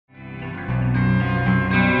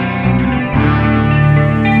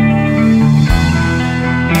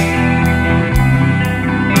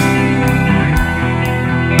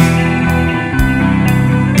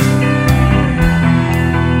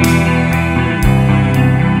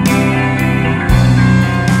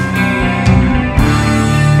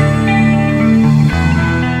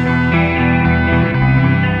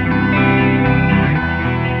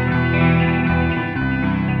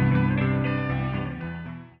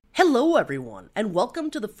Hello, everyone, and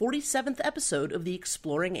welcome to the 47th episode of the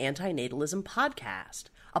Exploring Antinatalism podcast,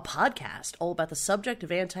 a podcast all about the subject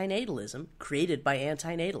of antinatalism created by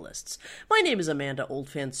antinatalists. My name is Amanda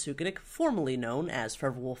Oldfan-Sukanik, formerly known as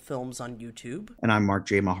Foreverwolf Films on YouTube. And I'm Mark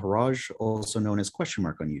J. Maharaj, also known as Question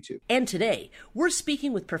Mark on YouTube. And today, we're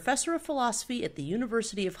speaking with Professor of Philosophy at the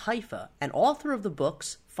University of Haifa and author of the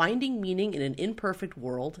books Finding Meaning in an Imperfect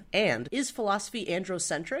World and Is Philosophy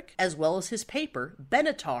Androcentric?, as well as his paper,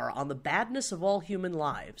 Benatar on the Badness of All Human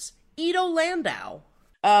Lives, Iddo Landau.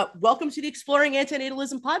 Welcome to the Exploring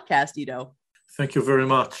Antinatalism podcast, Iddo. Thank you very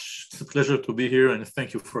much. It's a pleasure to be here, and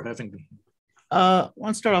thank you for having me. I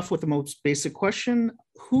want to start off with the most basic question.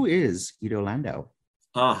 Who is Iddo Landau?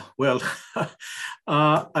 Well,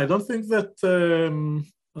 I don't think that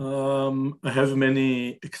I have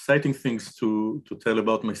many exciting things to tell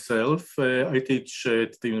about myself. I teach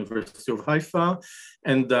at the University of Haifa,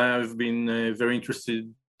 and I've been very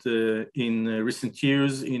interested in recent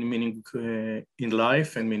years in meaning in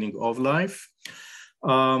life and meaning of life.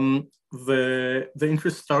 The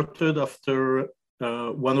interest started after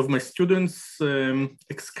one of my students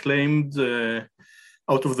exclaimed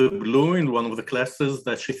out of the blue in one of the classes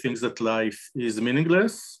that she thinks that life is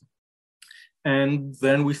meaningless. And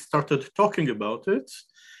then we started talking about it.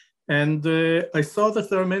 And I saw that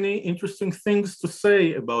there are many interesting things to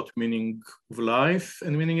say about meaning of life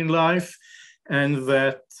and meaning in life, and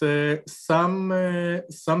that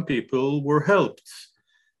some people were helped,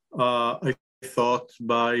 I thought,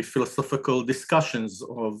 by philosophical discussions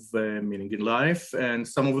of meaning in life. And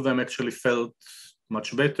some of them actually felt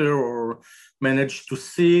much better or managed to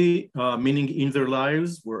see meaning in their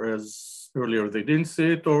lives, whereas earlier they didn't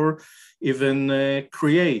see it, or even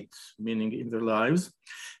create meaning in their lives.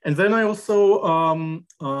 And then I also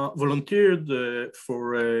volunteered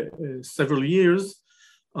for several years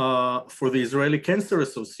for the Israeli Cancer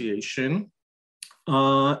Association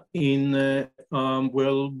in,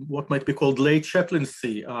 what might be called lay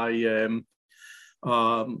chaplaincy. I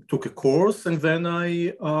took a course, and then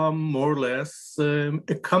I more or less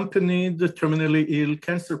accompanied the terminally ill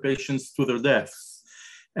cancer patients to their deaths.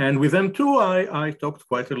 And with them too, I talked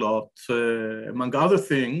quite a lot, among other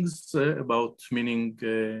things, about meaning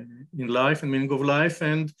in life and meaning of life.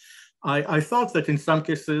 And I thought that in some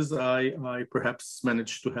cases, I perhaps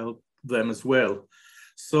managed to help them as well.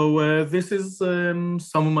 So this is some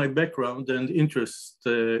of my background and interest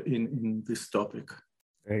in this topic.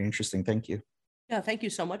 Very interesting. Thank you. Yeah, thank you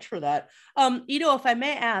so much for that. Iddo, if I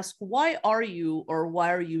may ask, why are you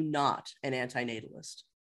not an antinatalist?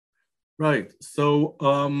 Right. So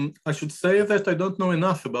I should say that I don't know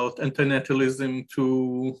enough about antinatalism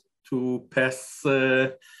to pass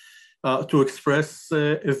to express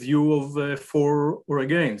a view of for or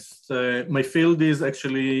against. My field is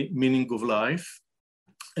actually meaning of life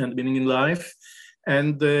and meaning in life,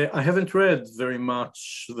 and I haven't read very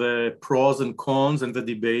much the pros and cons and the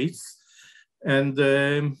debates. And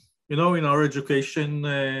in our education,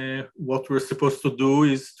 what we're supposed to do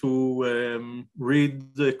is to read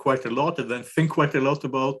quite a lot and then think quite a lot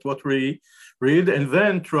about what we read and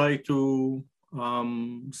then try to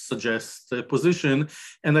suggest a position.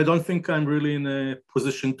 And I don't think I'm really in a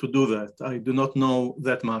position to do that. I do not know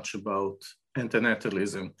that much about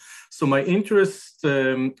antinatalism. So my interest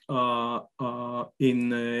in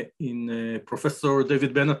Professor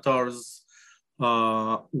David Benatar's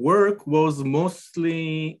work was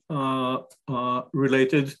mostly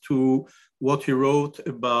related to what he wrote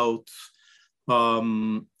about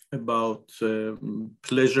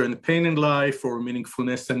pleasure and pain in life, or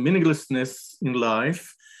meaningfulness and meaninglessness in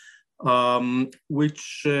life,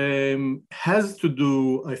 which has to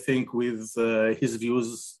do, I think, with his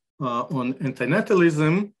views on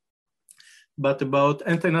antinatalism. But about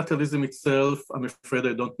antinatalism itself, I'm afraid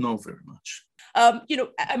I don't know very much.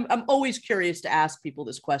 I'm always curious to ask people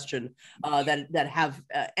this question that have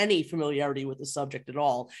any familiarity with the subject at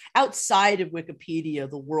all. Outside of Wikipedia,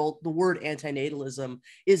 the word antinatalism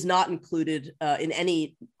is not included in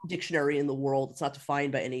any dictionary in the world. It's not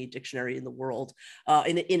defined by any dictionary in the world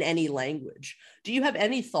in any language. Do you have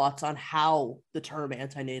any thoughts on how the term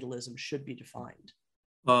antinatalism should be defined?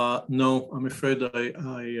 No, I'm afraid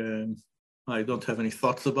I don't have any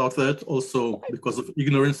thoughts about that, also because of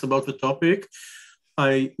ignorance about the topic.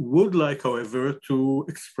 I would like, however, to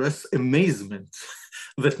express amazement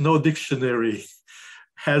that no dictionary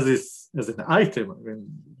has this as an item. I mean,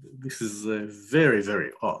 this is very,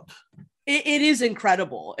 very odd. It is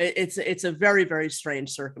incredible. It's a very, very strange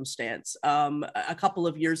circumstance. A couple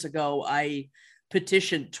of years ago, I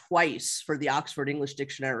petitioned twice for the Oxford English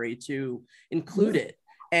Dictionary to include it.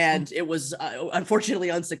 and it was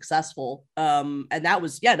unfortunately unsuccessful. And that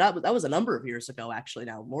was a number of years ago, actually,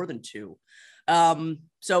 now more than two.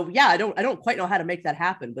 So yeah, I don't quite know how to make that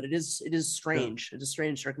happen, but it is strange. Yeah. It's a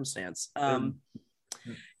strange circumstance.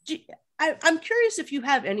 I'm curious if you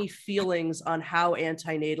have any feelings on how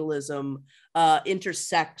antinatalism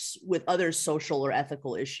intersects with other social or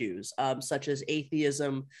ethical issues, such as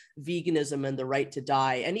atheism, veganism, and the right to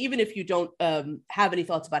die. And even if you don't have any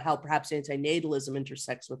thoughts about how perhaps antinatalism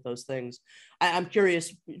intersects with those things, I'm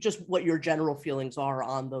curious just what your general feelings are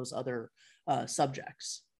on those other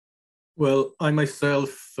subjects. Well, I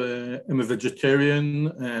myself am a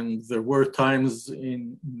vegetarian, and there were times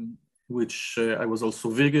in which I was also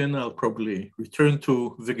vegan. I'll probably return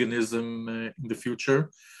to veganism in the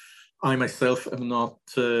future. I myself am not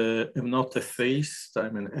a theist.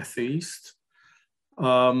 I'm an atheist.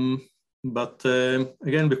 But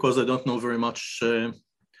again, because I don't know very much, I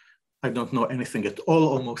don't know anything at all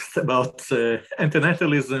almost about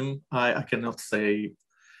antinatalism, I cannot say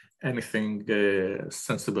anything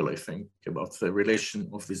sensible, I think, about the relation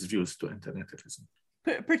of these views to antinatalism.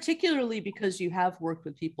 Particularly because you have worked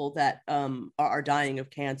with people that are dying of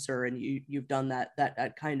cancer, and you've done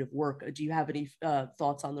that kind of work. Do you have any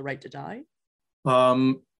thoughts on the right to die?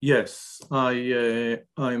 Yes,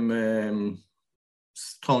 I'm a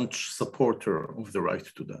staunch supporter of the right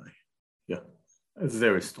to die. Yeah, a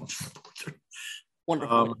very staunch supporter.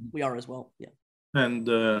 Wonderful. We are as well. Yeah. And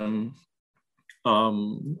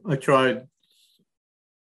I tried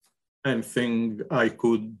anything I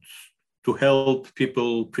could to help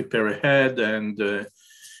people prepare ahead. And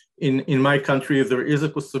in my country, there is a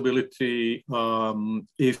possibility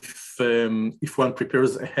if one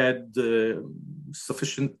prepares ahead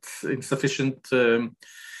insufficient time,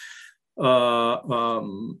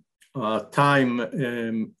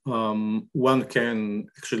 one can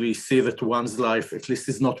actually see that one's life at least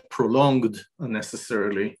is not prolonged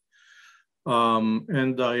unnecessarily.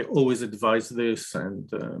 And I always advise this, and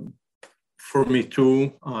for me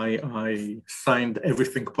too, I signed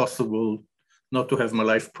everything possible not to have my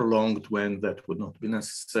life prolonged when that would not be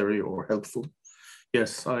necessary or helpful.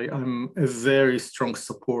 Yes, I'm a very strong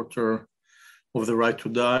supporter of the right to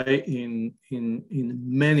die in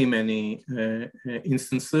many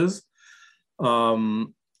instances. I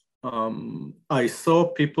saw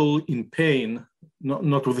people in pain,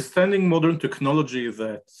 notwithstanding modern technology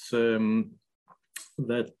that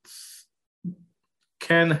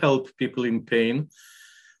can help people in pain.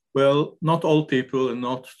 Well, not all people and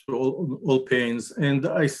not all pains. And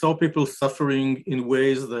I saw people suffering in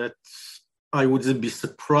ways that I would be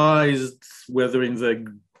surprised whether in the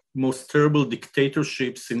most terrible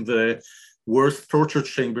dictatorships, in the worst torture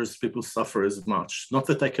chambers, people suffer as much. Not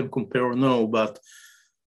that I can compare or know, but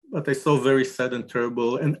I saw very sad and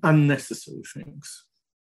terrible and unnecessary things.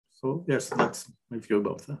 So yes, that's my view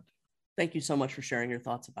about that. Thank you so much for sharing your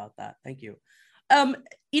thoughts about that. Thank you.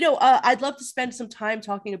 I'd love to spend some time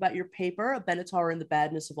talking about your paper, Benatar and the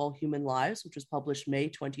Badness of All Human Lives, which was published May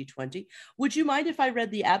 2020. Would you mind if I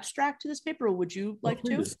read the abstract to this paper, or would you like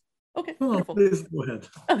to? Okay, wonderful. Please go ahead.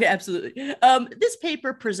 Okay, absolutely. This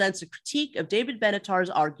paper presents a critique of David Benatar's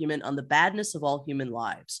argument on the badness of all human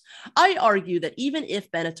lives. I argue that even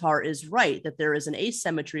if Benatar is right that there is an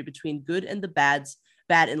asymmetry between good and the bad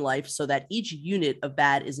in life, so that each unit of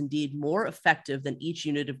bad is indeed more effective than each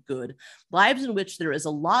unit of good, lives in which there is a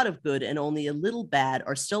lot of good and only a little bad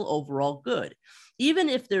are still overall good. Even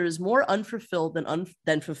if there is more unfulfilled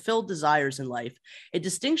than fulfilled desires in life, a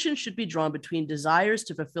distinction should be drawn between desires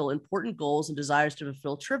to fulfill important goals and desires to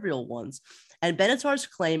fulfill trivial ones. And Benatar's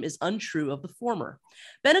claim is untrue of the former.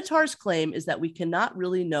 Benatar's claim is that we cannot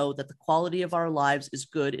really know that the quality of our lives is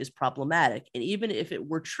good is problematic. And even if it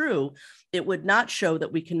were true, it would not show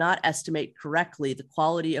that we cannot estimate correctly the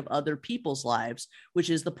quality of other people's lives,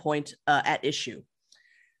 which is the point at issue.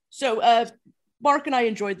 So, Mark and I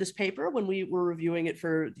enjoyed this paper when we were reviewing it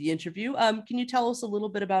for the interview. Can you tell us a little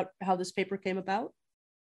bit about how this paper came about?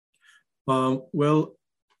 At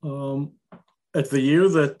the year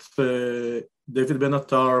that David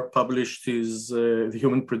Benatar published his The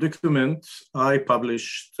Human Predicament, I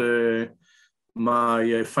published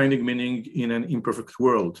my Finding Meaning in an Imperfect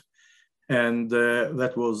World. And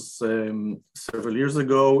that was several years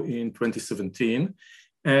ago in 2017.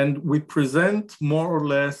 And we present more or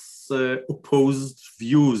less opposed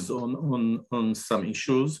views on some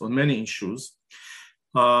issues, on many issues.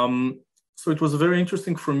 So it was very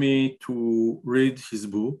interesting for me to read his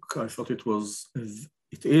book. I thought it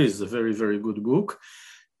is a very, very good book.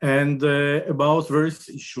 And about various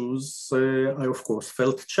issues, I, of course,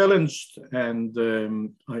 felt challenged. And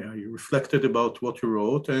I reflected about what he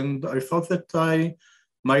wrote. And I thought that I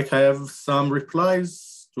might have some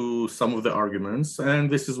replies to some of the arguments. And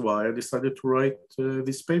this is why I decided to write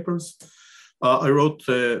these papers. I wrote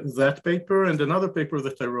that paper and another paper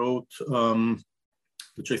that I wrote,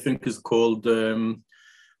 which I think is called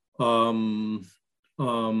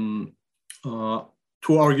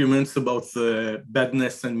Two Arguments About the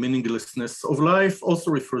Badness and Meaninglessness of Life,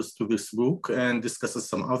 also refers to this book and discusses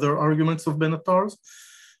some other arguments of Benatar's.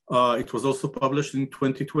 It was also published in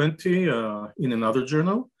 2020 in another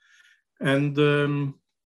journal. And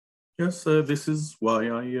yes, this is why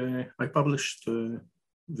I published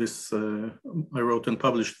this, I wrote and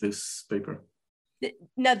published this paper.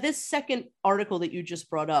 Now, this second article that you just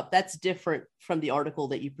brought up, that's different from the article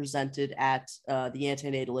that you presented at the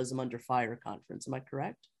Antinatalism Under Fire conference. Am I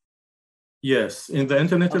correct? Yes, in the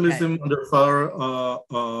Antinatalism Under Fire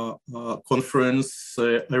conference,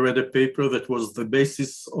 I read a paper that was the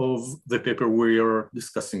basis of the paper we are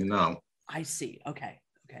discussing now. I see. Okay.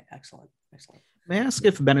 Excellent. May I ask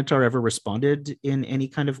if Benatar ever responded in any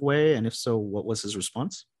kind of way? And if so, what was his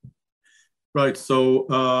response? Right. So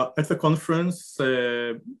at the conference,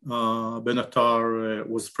 Benatar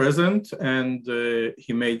was present, and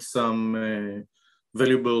he made some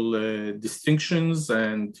valuable distinctions,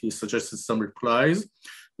 and he suggested some replies,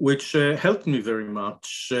 which helped me very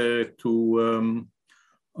much to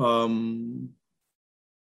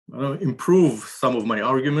improve some of my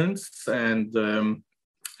arguments and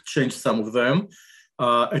change some of them.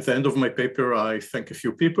 At the end of my paper, I thank a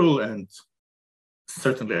few people, and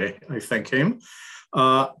certainly I thank him.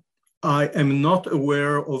 I am not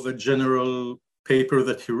aware of a general paper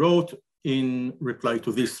that he wrote in reply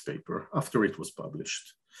to this paper after it was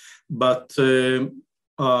published. But, it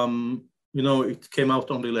came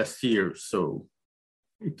out only last year, so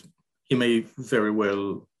he may very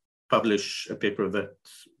well publish a paper that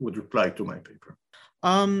would reply to my paper.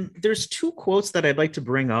 There's two quotes that I'd like to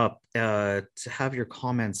bring up to have your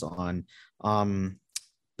comments on.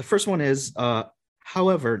 The first one is,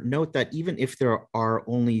 however, note that even if there are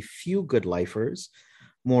only few good lifers,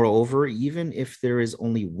 moreover, even if there is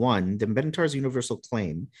only one, then Benatar's universal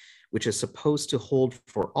claim, which is supposed to hold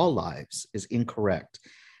for all lives, is incorrect.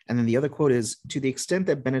 And then the other quote is, to the extent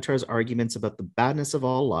that Benatar's arguments about the badness of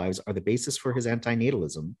all lives are the basis for his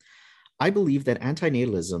antinatalism, I believe that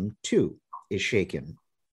antinatalism, too, is shaken.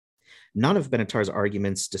 None of Benatar's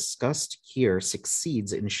arguments discussed here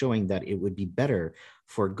succeeds in showing that it would be better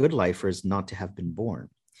for good lifers not to have been born.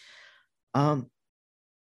 I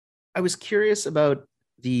was curious about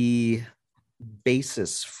the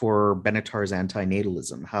basis for Benatar's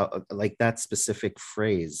antinatalism, how, like that specific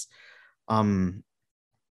phrase. How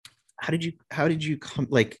did you come,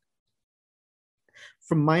 like,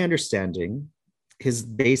 from my understanding, his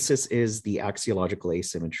basis is the axiological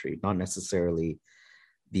asymmetry, not necessarily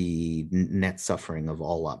the net suffering of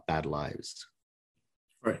all bad lives.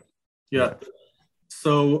 Right. Yeah.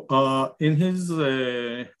 So in his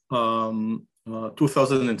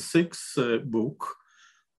 2006 book,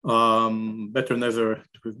 Better Never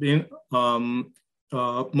to Have Been,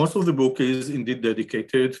 most of the book is indeed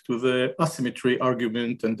dedicated to the asymmetry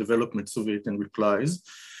argument and developments of it and replies.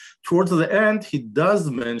 Towards the end, he does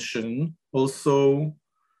mention also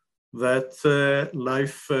that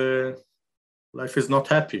life is not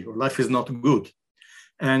happy or life is not good,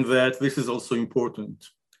 and that this is also important.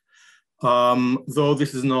 Though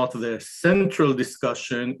this is not the central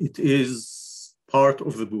discussion, it is part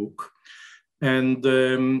of the book. And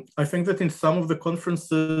I think that in some of the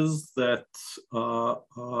conferences that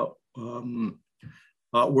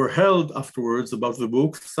were held afterwards about the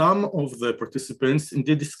book, some of the participants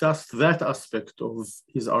indeed discussed that aspect of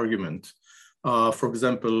his argument. For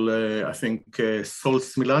example, I think Sol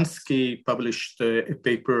Smilansky published a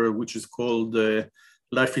paper which is called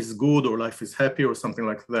Life is Good or Life is Happy or something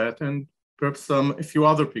like that, and perhaps a few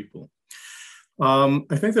other people.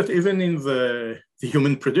 I think that even in the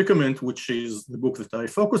Human Predicament, which is the book that I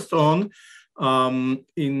focused on,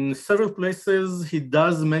 in several places he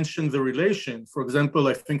does mention the relation. For example,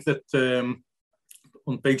 I think that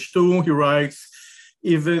on page 2 he writes,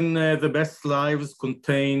 even the best lives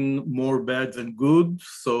contain more bad than good.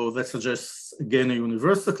 So that suggests, again, a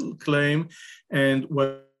universal claim. And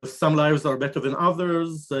while some lives are better than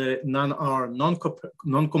others, none are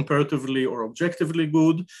non-comparatively or objectively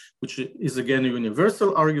good, which is, again, a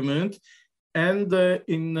universal argument. And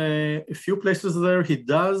in a few places there, he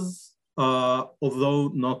does although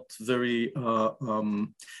not very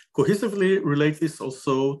cohesively, relate this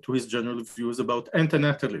also to his general views about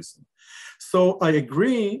antinatalism. So I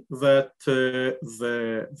agree that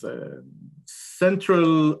the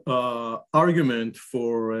central argument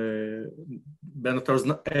for Benatar's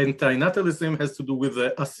antinatalism has to do with the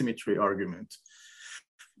asymmetry argument.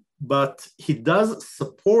 But he does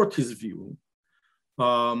support his view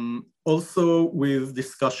also with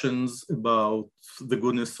discussions about the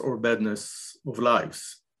goodness or badness of lives.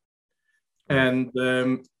 And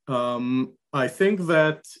I think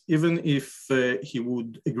that even if he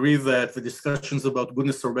would agree that the discussions about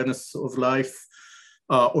goodness or badness of life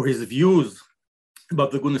or his views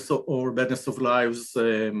about the goodness or badness of lives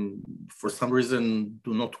for some reason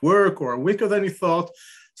do not work or are weaker than he thought,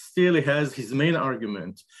 still he has his main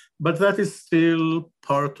argument. But that is still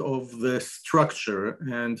part of the structure,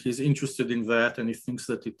 and he's interested in that, and he thinks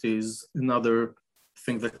that it is another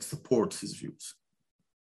thing that supports his views.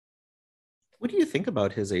 What do you think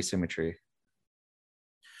about his asymmetry?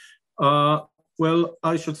 Well,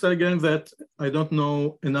 I should say again that I don't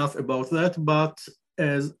know enough about that, but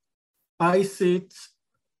as I see it,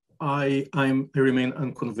 I remain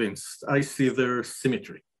unconvinced. I see their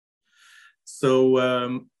symmetry. So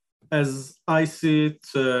as I see it,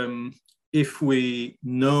 if we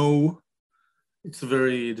know, it's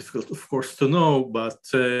very difficult, of course, to know, but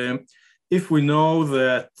if we know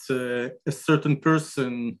that a certain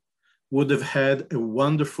person would have had a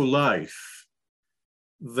wonderful life,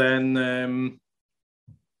 then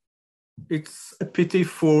it's a pity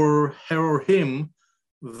for her or him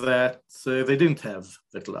that they didn't have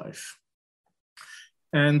that life.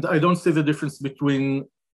 And I don't see the difference between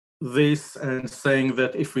this and saying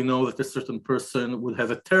that if we know that a certain person would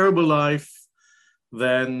have a terrible life,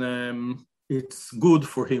 then it's good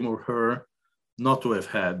for him or her not to have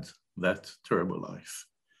had that terrible life.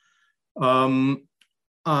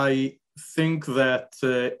 I think that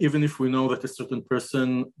even if we know that a certain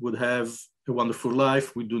person would have a wonderful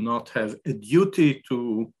life, we do not have a duty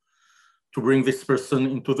to bring this person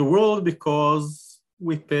into the world because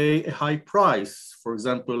we pay a high price, for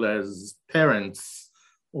example, as parents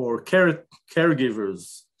or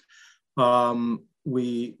caregivers.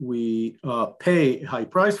 We pay a high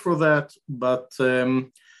price for that, but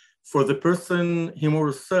for the person, him or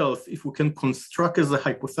herself, if we can construct as a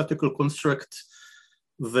hypothetical construct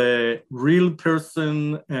the real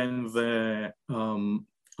person and the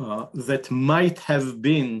that might have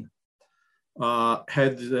been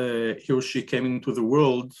had he or she came into the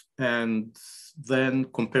world, and then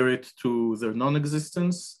compare it to their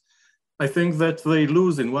non-existence, I think that they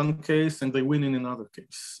lose in one case and they win in another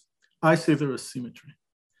case. I see there is symmetry.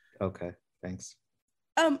 Okay, thanks.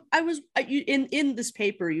 In this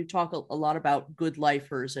paper, you talk a lot about good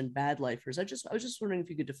lifers and bad lifers. I was just wondering if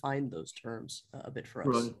you could define those terms a bit for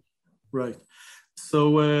us. Right.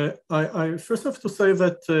 So I first have to say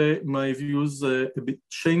that my views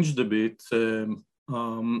changed a bit, and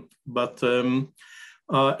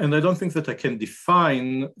I don't think that I can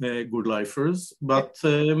define good lifers, but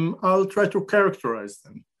I'll try to characterize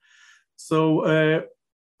them. So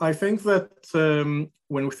I think that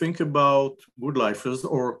when we think about good lifers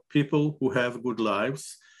or people who have good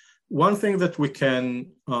lives, one thing that we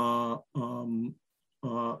can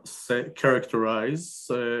characterize,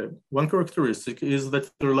 one characteristic is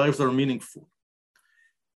that their lives are meaningful.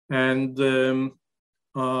 And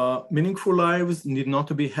meaningful lives need not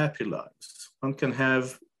to be happy lives. One can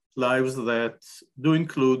have lives that do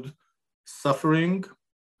include suffering,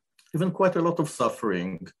 even quite a lot of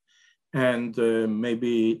suffering, and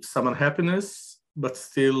maybe some unhappiness, but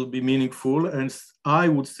still be meaningful. And I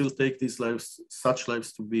would still take these lives, such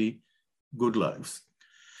lives, to be good lives.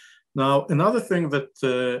 Now, another thing that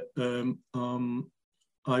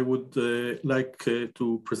I would like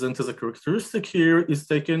to present as a characteristic here is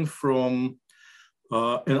taken from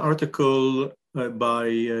an article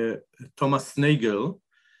by Thomas Nagel,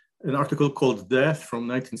 an article called Death from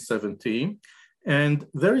 1970. And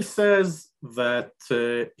there he says that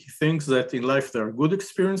he thinks that in life there are good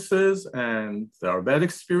experiences and there are bad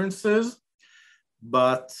experiences,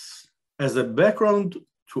 but as a background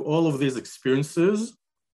to all of these experiences,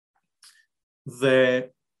 the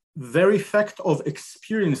very fact of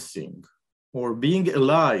experiencing or being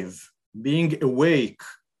alive, being awake,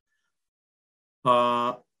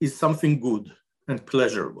 is something good and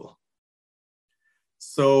pleasurable.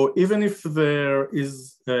 So even if there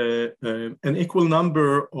is an equal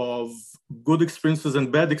number of good experiences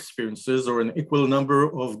and bad experiences, or an equal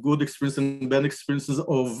number of good experiences and bad experiences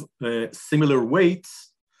of similar weight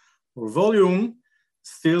or volume,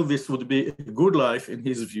 still this would be a good life in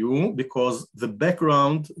his view, because the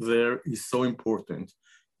background there is so important.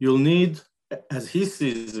 You'll need, as he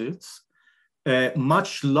sees it, a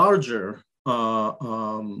much larger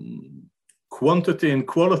quantity and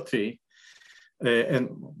quality and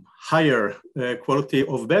higher quality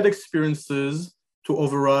of bad experiences to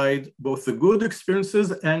override both the good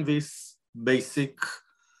experiences and this basic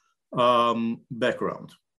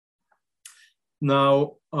background.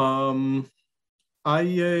 Now,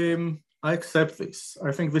 I accept this.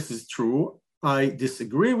 I think this is true. I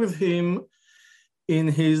disagree with him in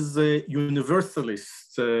his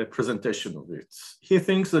universalist presentation of it. He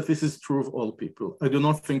thinks that this is true of all people. I do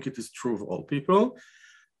not think it is true of all people.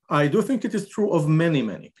 I do think it is true of many,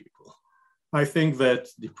 many people. I think that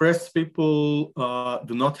depressed people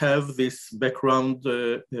do not have this background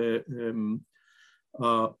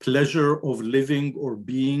pleasure of living or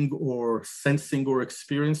being or sensing or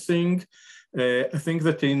experiencing. I think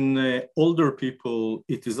that in older people,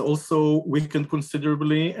 it is also weakened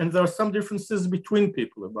considerably, and there are some differences between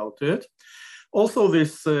people about it. Also,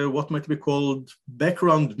 this, what might be called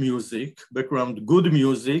background music, background good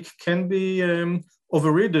music, can be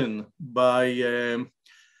overridden by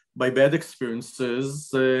bad experiences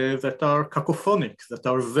that are cacophonic, that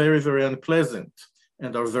are very, very unpleasant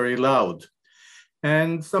and are very loud.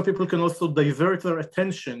 And some people can also divert their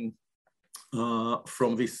attention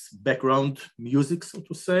from this background music, so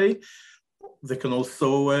to say. They can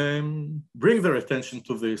also bring their attention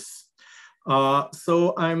to this.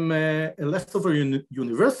 So I'm less of a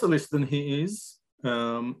universalist than he is,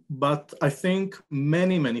 but I think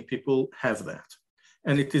many, many people have that.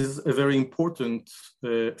 And it is a very important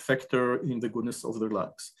factor in the goodness of their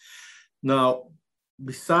lives. Now,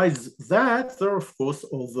 besides that, there are, of course,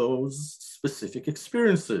 all those specific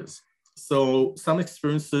experiences. So some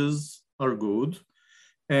experiences are good,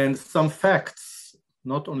 and some facts,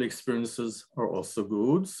 not only experiences, are also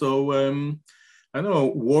good. So, I don't know,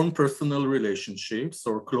 warm personal relationships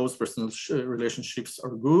or close personal relationships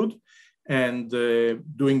are good, and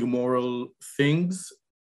doing moral things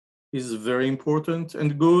is very important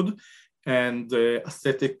and good, and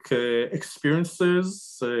aesthetic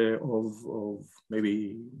experiences of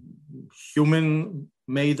maybe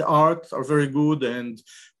human-made art are very good, and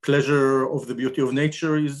pleasure of the beauty of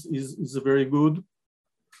nature is very good.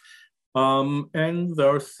 And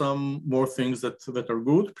there are some more things that are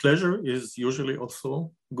good. Pleasure is usually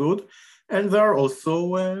also good. And there are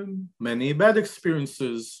also many bad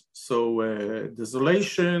experiences. So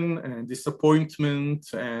desolation and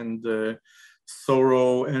disappointment and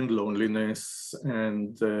sorrow and loneliness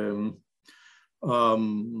and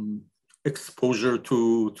exposure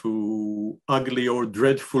to ugly or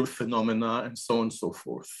dreadful phenomena and so on and so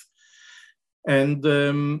forth. And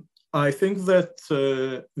I think that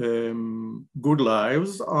good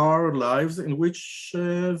lives are lives in which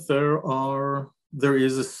there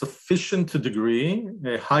is a sufficient degree,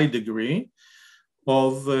 a high degree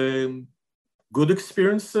of good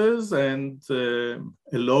experiences and a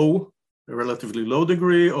relatively low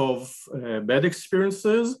degree of bad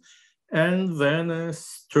experiences, and then a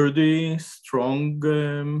sturdy, strong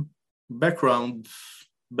background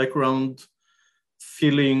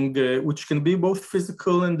feeling, which can be both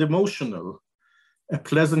physical and emotional. A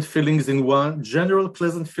pleasant feelings in one, general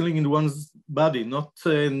pleasant feeling in one's body,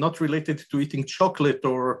 not related to eating chocolate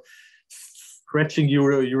or scratching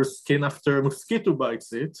your skin after mosquito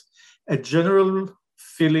bites it. A general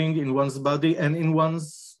feeling in one's body and in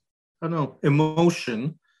one's, I don't know,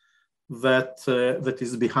 emotion that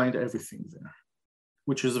is behind everything there,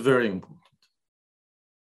 which is very important.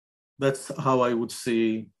 That's how I would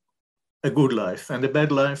see a good life, and a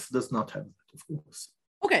bad life does not have that, of course.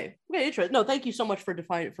 Okay, interesting. No, thank you so much for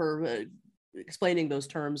explaining those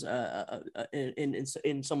terms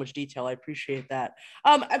in so much detail. I appreciate that.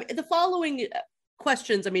 The following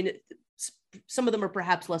questions, I mean, some of them are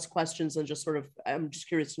perhaps less questions than just sort of, I'm just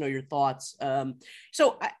curious to know your thoughts.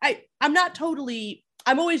 So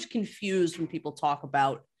I'm always confused when people talk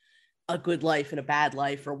about a good life and a bad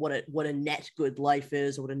life, or what a net good life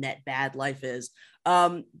is or what a net bad life is,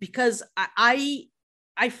 because I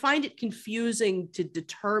find it confusing to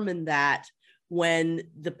determine that when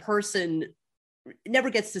the person never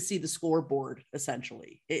gets to see the scoreboard.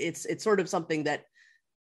 Essentially, it's sort of something that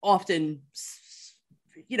often,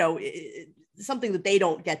 something that they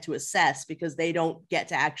don't get to assess because they don't get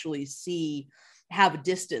to actually have a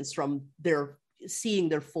distance from seeing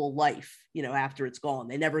their full life, after it's gone.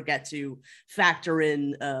 They never get to factor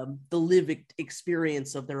in the lived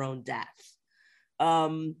experience of their own death.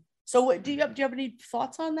 So do you have any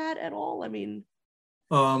thoughts on that at all? I mean,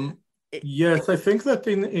 Yes, I think that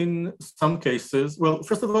in some cases, well,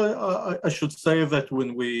 first of all, I should say that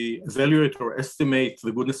when we evaluate or estimate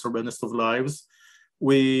the goodness or badness of lives,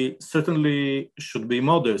 we certainly should be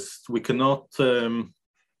modest. We cannot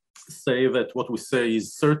say that what we say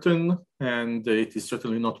is certain, and it is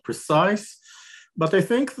certainly not precise. But I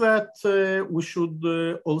think that we should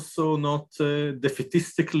also not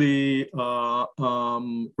defeatistically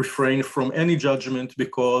refrain from any judgment,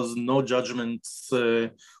 because no judgments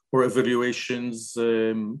or evaluations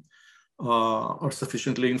are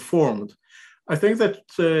sufficiently informed. I think that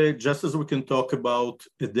just as we can talk about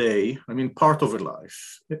a day, I mean, part of a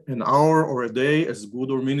life, an hour or a day as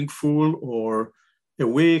good or meaningful, or a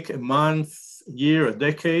week, a month, a year, a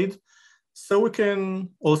decade, so we can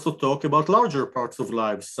also talk about larger parts of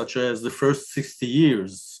lives, such as the first 60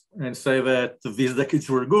 years, and say that these decades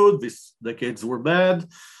were good, these decades were bad,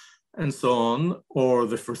 and so on, or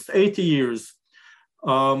the first 80 years.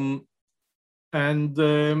 Of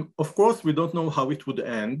course, we don't know how it would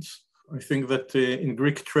end. I think that in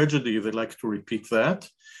Greek tragedy, they like to repeat that.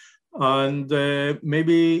 And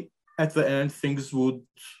maybe at the end, things would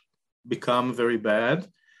become very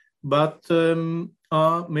bad, but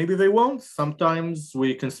maybe they won't. Sometimes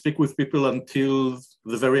we can speak with people until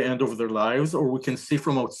the very end of their lives, or we can see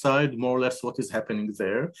from outside more or less what is happening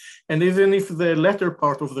there. And even if the latter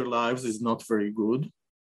part of their lives is not very good,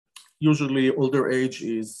 usually older age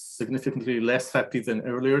is significantly less happy than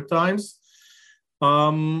earlier times,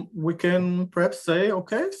 we can perhaps say,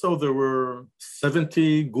 okay, so there were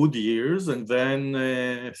 70 good years and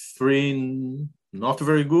then 3 not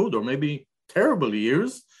very good or maybe terrible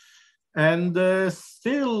years. And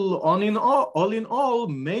still, all in all,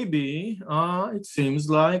 maybe it seems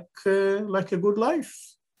like a good life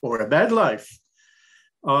or a bad life.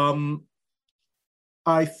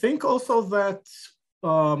 I think also that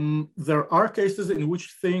there are cases in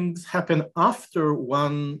which things happen after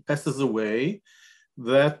one passes away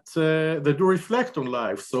that that do reflect on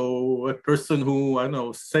life. So a person who, I don't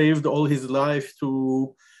know, saved all his life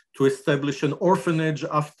to establish an orphanage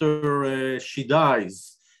after she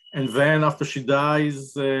dies. And then after she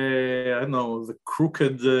dies, I don't know, the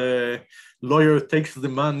crooked lawyer takes the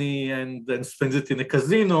money and then spends it in a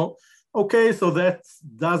casino. Okay, so that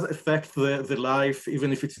does affect the life,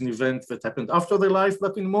 even if it's an event that happened after the life.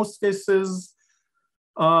 But in most cases,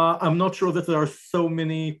 I'm not sure that there are so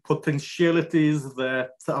many potentialities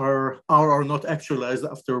that are not actualized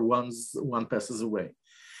after one passes away.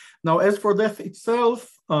 Now, as for death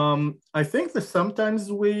itself, I think that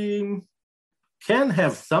sometimes we can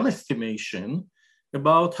have some estimation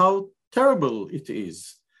about how terrible it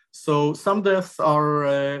is. So some deaths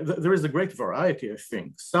are, there is a great variety, I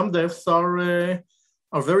think. Some deaths are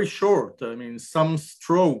very short. I mean, some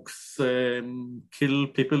strokes kill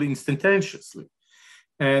people instantaneously.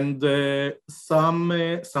 And some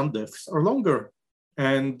deaths are longer.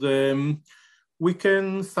 And we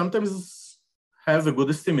can sometimes have a good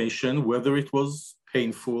estimation whether it was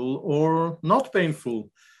painful or not painful.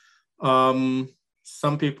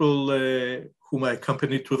 Some people whom I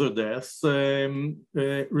accompanied to their deaths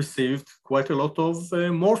received quite a lot of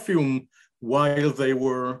morphine while they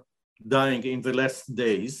were dying in the last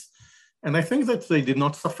days. And I think that they did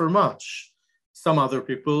not suffer much. Some other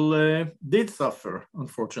people did suffer,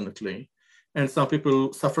 unfortunately. And some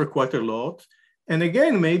people suffer quite a lot. And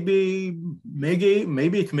again, maybe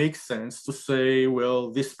it makes sense to say, well,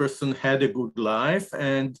 this person had a good life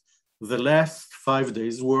and the last 5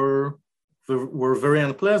 days were very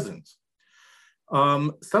unpleasant.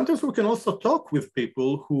 Sometimes we can also talk with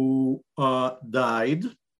people who died,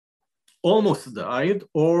 almost died,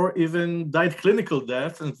 or even died clinical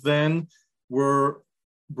death, and then they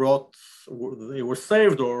were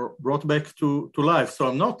saved or brought back to life. So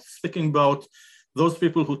I'm not speaking about those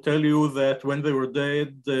people who tell you that when they were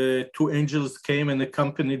dead, 2 angels came and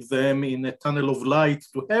accompanied them in a tunnel of light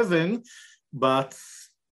to heaven, but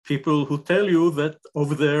people who tell you that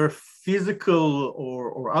of their physical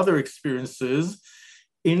or other experiences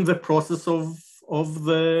in the process of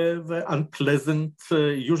the unpleasant,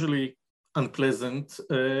 usually unpleasant,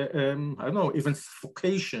 I don't know, even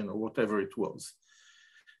suffocation or whatever it was.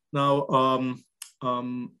 Now,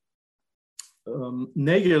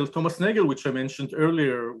 Thomas Nagel, which I mentioned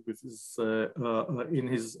earlier with his, in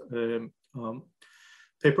his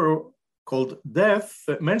paper called Death,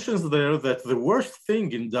 mentions there that the worst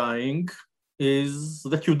thing in dying is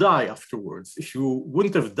that you die afterwards. If you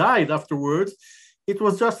wouldn't have died afterwards, it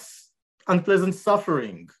was just unpleasant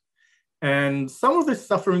suffering. And some of this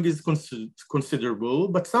suffering is considerable,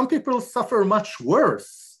 but some people suffer much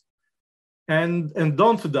worse and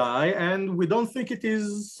don't die, and we don't think it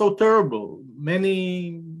is so terrible.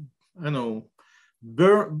 Many I don't know,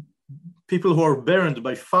 people who are burned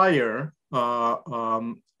by fire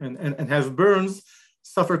and have burns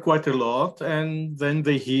suffer quite a lot, and then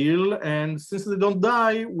they heal. And since they don't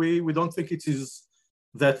die, we don't think it is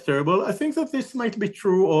that terrible. I think that this might be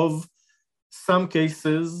true of some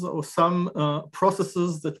cases or some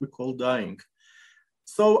processes that we call dying.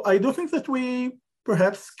 So I do think that we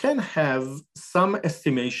perhaps can have some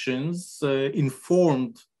estimations,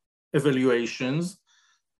 informed evaluations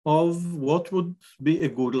of what would be a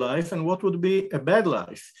good life and what would be a bad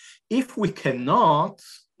life. If we cannot,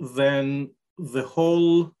 then the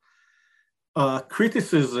whole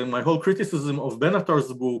criticism, my whole criticism of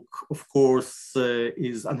Benatar's book, of course,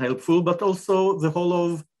 is unhelpful, but also the whole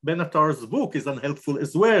of Benatar's book is unhelpful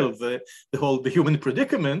as well, the human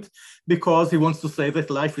predicament, because he wants to say that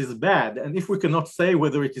life is bad. And if we cannot say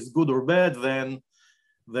whether it is good or bad, then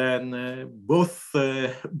both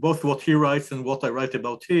what he writes and what I write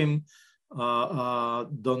about him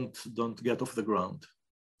don't get off the ground.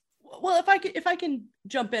 Well, if I can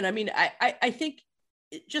jump in, I mean, I think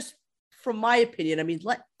just from my opinion, I mean,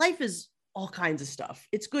 life is all kinds of stuff.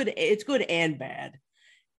 It's good and bad,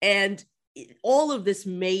 and all of this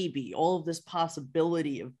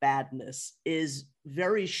possibility of badness is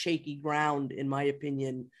very shaky ground, in my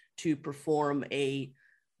opinion, to perform a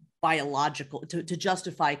biological, to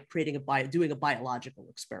justify doing a biological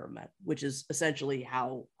experiment, which is essentially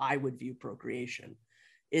how I would view procreation.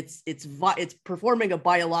 It's performing a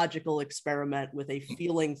biological experiment with a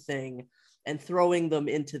feeling thing and throwing them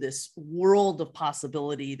into this world of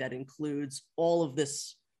possibility that includes all of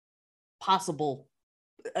this possible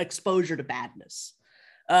exposure to badness.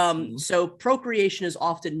 So procreation is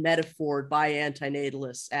often metaphored by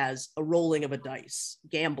antinatalists as a rolling of a dice,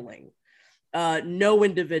 gambling. No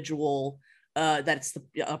individual that's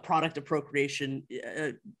a product of procreation,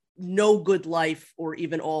 no good life or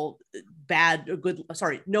even all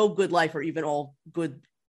no good life or even all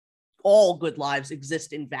good lives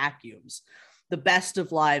exist in vacuums. The best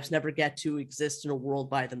of lives never get to exist in a world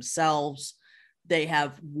by themselves. They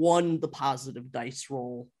have won the positive dice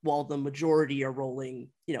roll while the majority are rolling,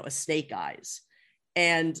 a snake eyes.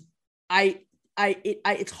 And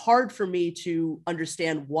it's hard for me to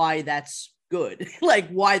understand why that's good, like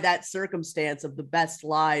why that circumstance of the best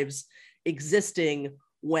lives existing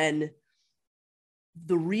when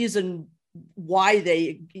the reason why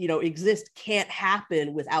they exist can't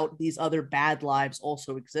happen without these other bad lives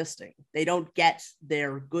also existing. They don't get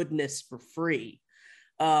their goodness for free.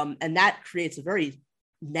 And that creates a very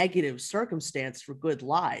negative circumstance for good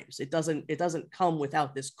lives. It doesn't come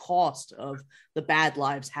without this cost of the bad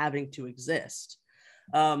lives having to exist.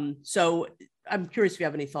 So I'm curious if you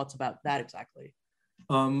have any thoughts about that exactly.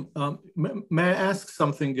 May I ask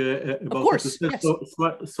something about of course, yes.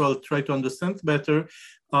 So I'll try to understand better.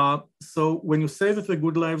 So when you say that the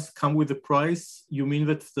good lives come with a price, you mean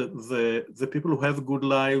that the people who have good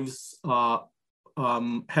lives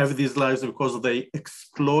have these lives because they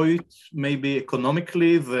exploit, maybe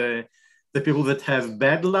economically, the people that have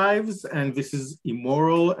bad lives, and this is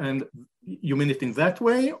immoral, and you mean it in that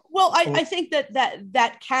way? Well, I think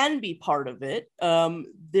that can be part of it.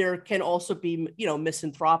 There can also be,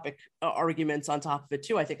 misanthropic arguments on top of it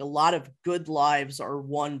too. I think a lot of good lives are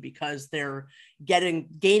won because they're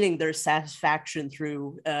gaining their satisfaction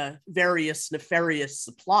through various nefarious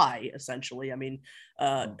supply, essentially. I mean,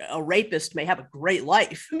 a rapist may have a great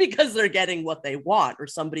life because they're getting what they want, or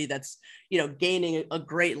somebody that's, gaining a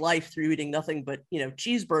great life through eating nothing but,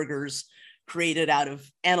 cheeseburgers created out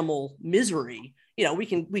of animal misery. We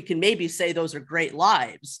can maybe say those are great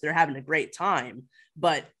lives. They're having a great time,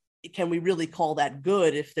 but can we really call that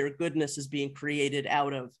good if their goodness is being created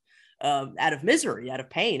out of misery, out of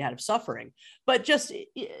pain, out of suffering? But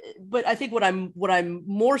I think what I'm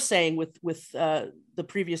more saying with the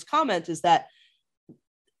previous comment is that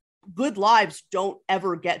good lives don't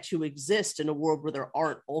ever get to exist in a world where there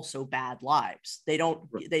aren't also bad lives. They don't.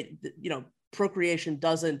 Procreation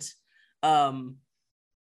doesn't.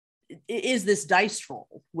 Is this dice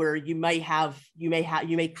roll where you may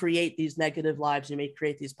create these negative lives, you may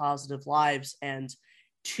create these positive lives, and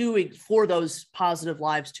for those positive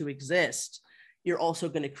lives to exist, you're also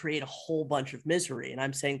going to create a whole bunch of misery. And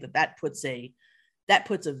I'm saying that puts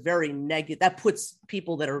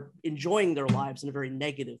people that are enjoying their lives in a very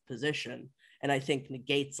negative position, and I think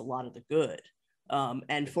negates a lot of the good.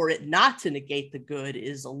 And for it not to negate the good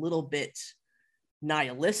is a little bit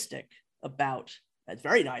nihilistic about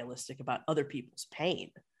other people's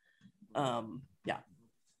pain. Yeah.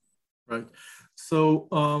 Right. So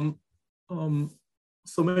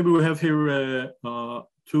maybe we have here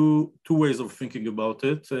two ways of thinking about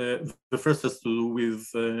it. The first has to do with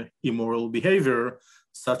immoral behavior,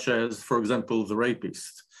 such as, for example, the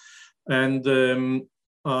rapist. And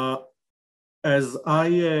as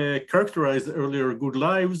I characterized earlier, good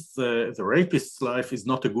lives, the rapist's life is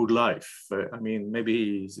not a good life. I mean,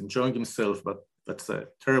 maybe he's enjoying himself, but that's a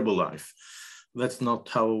terrible life. That's not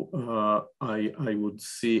how I would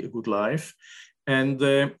see a good life. And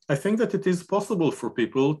I think that it is possible for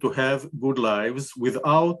people to have good lives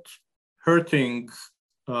without hurting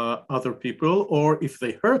other people, or if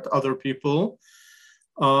they hurt other people,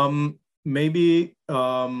 maybe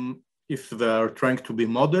if they are trying to be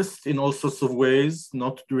modest in all sorts of ways,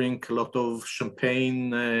 not drink a lot of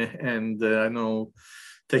champagne and I know,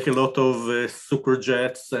 take a lot of super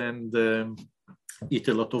jets and eat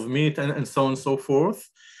a lot of meat and so on and so forth.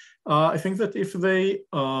 I think that if they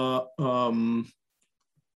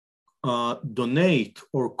donate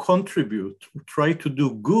or contribute, or try to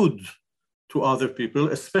do good to other people,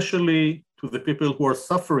 especially to the people who are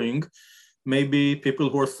suffering, maybe people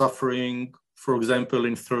who are suffering, for example,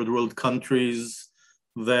 in third world countries,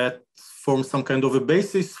 that form some kind of a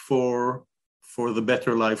basis for the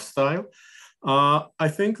better lifestyle. I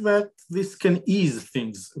think that this can ease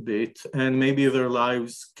things a bit, and maybe their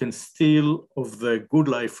lives can still, of the good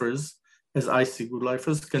lifers, as I see good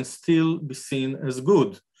lifers, can still be seen as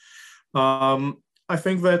good. I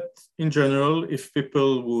think that in general, if people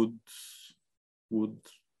would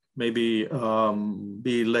maybe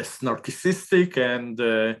be less narcissistic and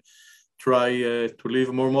try to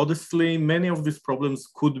live more modestly, many of these problems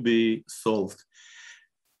could be solved.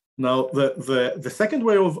 Now, the second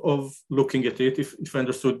way of looking at it, if I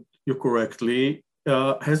understood you correctly,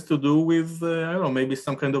 has to do with, I don't know, maybe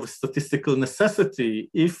some kind of statistical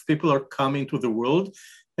necessity. If people are coming to the world,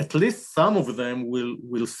 at least some of them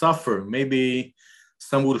will suffer. Maybe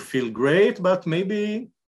some will feel great, but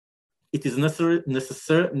maybe it is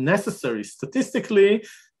necessary statistically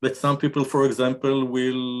that some people, for example,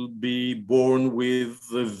 will be born with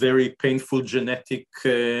very painful genetic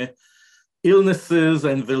illnesses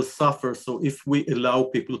and they'll suffer. So if we allow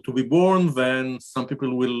people to be born, then some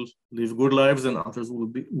people will live good lives and others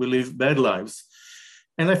will live bad lives.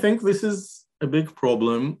 And I think this is a big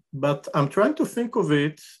problem, but I'm trying to think of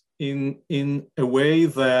it in a way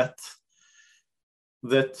that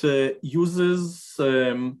uses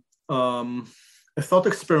a thought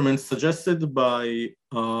experiment suggested by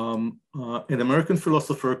an American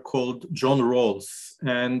philosopher called John Rawls.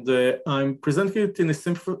 And I'm presenting it in a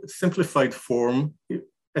simplified form,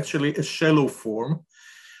 actually a shallow form,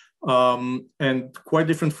 and quite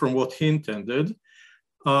different from what he intended.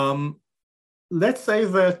 Let's say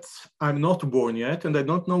that I'm not born yet, and I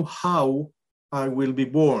don't know how I will be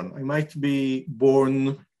born. I might be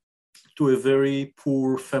born to a very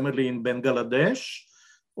poor family in Bangladesh,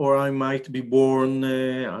 or I might be born,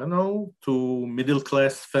 I don't know, to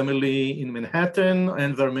middle-class family in Manhattan,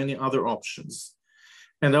 and there are many other options.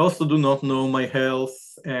 And I also do not know my health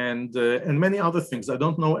and many other things. I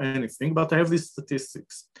don't know anything, but I have these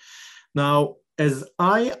statistics. Now, as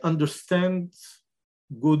I understand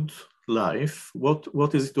good life,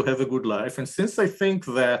 what is it to have a good life? And since I think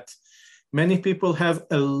that many people have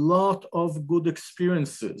a lot of good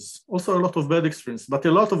experiences, also a lot of bad experiences, but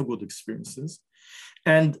a lot of good experiences,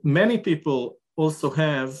 and many people also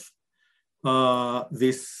have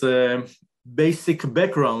this basic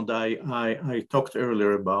background I talked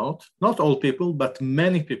earlier about. Not all people, but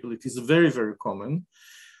many people. It is very, very common,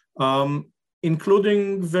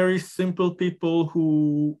 including very simple people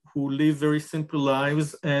who live very simple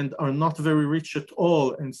lives and are not very rich at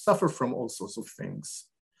all and suffer from all sorts of things.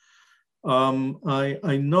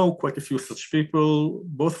 I know quite a few such people,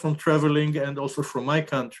 both from traveling and also from my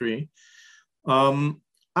country.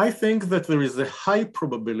 I think that there is a high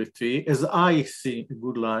probability, as I see a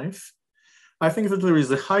good life, I think that there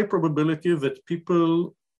is a high probability that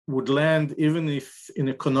people would land, even if in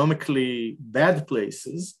economically bad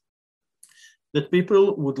places, that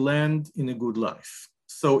people would land in a good life.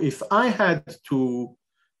 So if I had to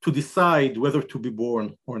decide whether to be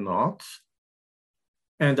born or not,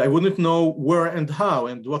 and I wouldn't know where and how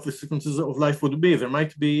and what the circumstances of life would be, there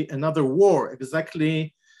might be another war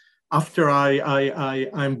exactly after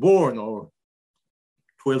I'm born, or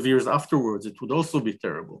 12 years afterwards, it would also be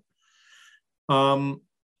terrible.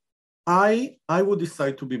 I would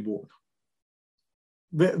decide to be born.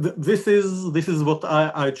 This is what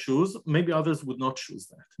I choose. Maybe others would not choose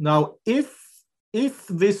that. Now, if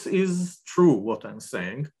this is true, what I'm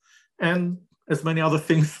saying, and as many other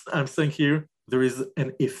things I'm saying here, there is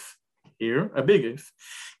an if here, a big if.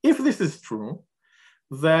 If this is true,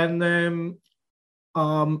 then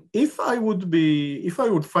If I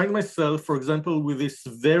would find myself, for example, with this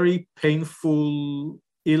very painful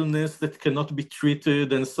illness that cannot be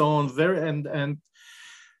treated and so on,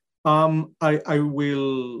 I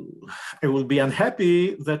will be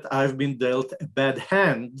unhappy that I've been dealt a bad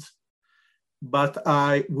hand, but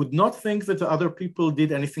I would not think that other people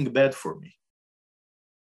did anything bad for me.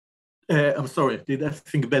 I'm sorry, did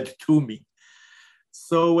anything bad to me.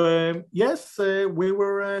 So yes, we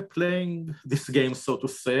were playing this game, so to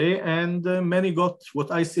say, and many got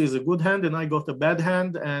what I see as a good hand, and I got a bad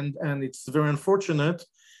hand, and it's very unfortunate,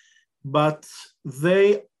 but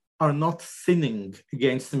they are not sinning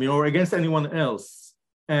against me or against anyone else.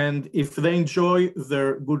 And if they enjoy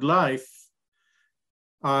their good life,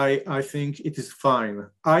 I think it is fine.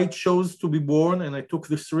 I chose to be born and I took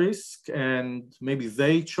this risk, and maybe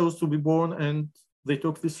they chose to be born and they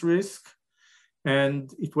took this risk,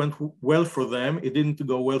 and it went well for them. It didn't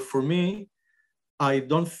go well for me. I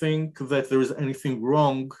don't think that there is anything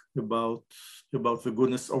wrong about the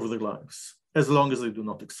goodness of their lives, as long as they do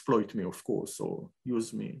not exploit me, of course, or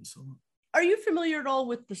use me and so on. Are you familiar at all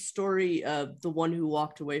with the story of the one who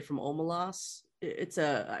walked away from Omelas?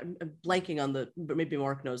 I'm blanking on but maybe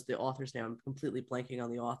Mark knows the author's name. I'm completely blanking on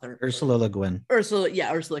the author. Ursula Le Guin.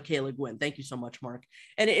 Ursula K. Le Guin. Thank you so much, Mark.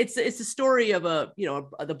 And it's a story of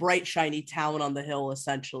the bright, shiny town on the hill,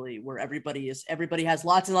 essentially, where everybody has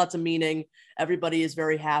lots and lots of meaning. Everybody is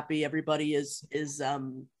very happy. Everybody is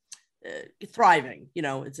thriving.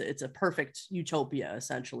 It's a perfect utopia,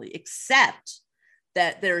 essentially, except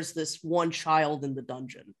that there's this one child in the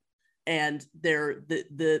dungeon. And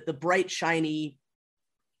the bright, shiny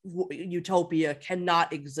utopia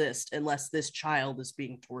cannot exist unless this child is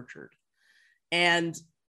being tortured. And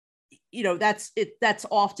that's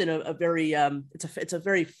often a very it's a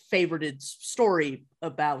very favorited story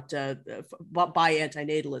about by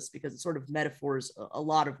antinatalists, because it sort of metaphors a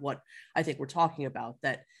lot of what I think we're talking about.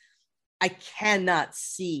 That I cannot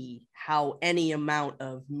see how any amount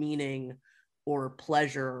of meaning or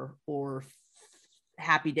pleasure or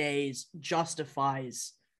happy days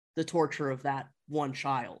justifies the torture of that one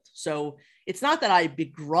child. So it's not that I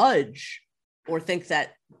begrudge or think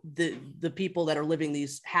that the people that are living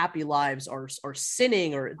these happy lives are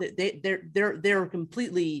sinning, or they're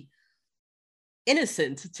completely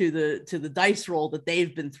innocent to the dice roll that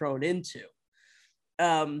they've been thrown into.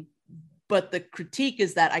 But the critique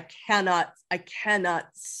is that I cannot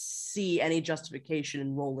see any justification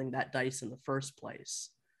in rolling that dice in the first place.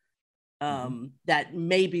 That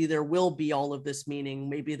maybe there will be all of this meaning,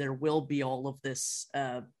 maybe there will be all of this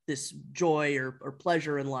this joy or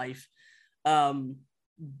pleasure in life,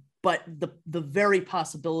 but the very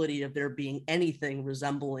possibility of there being anything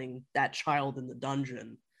resembling that child in the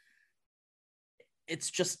dungeon,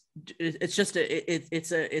 it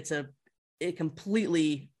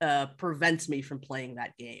completely prevents me from playing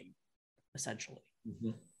that game, essentially.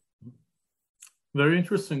 Mm-hmm. Very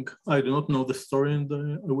interesting. I do not know the story, and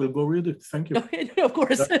I will go read it. Thank you. Okay, of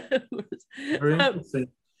course. Very interesting.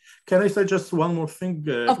 Can I say just one more thing?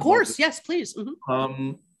 Of course, yes, please.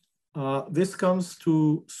 Mm-hmm. This comes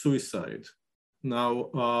to suicide. Now,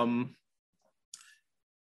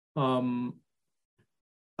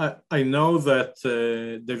 I know that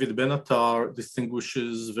David Benatar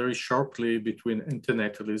distinguishes very sharply between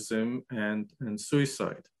antinatalism and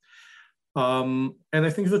suicide. And I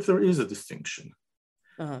think that there is a distinction.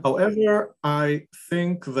 However, I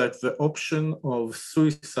think that the option of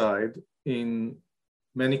suicide in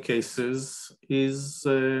many cases is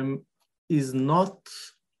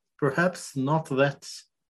perhaps not that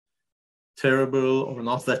terrible or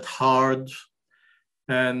not that hard,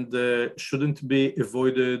 and shouldn't be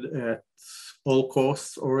avoided at all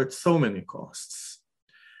costs or at so many costs.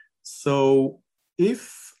 So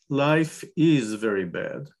if life is very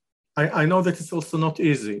bad, I know that it's also not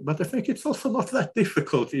easy, but I think it's also not that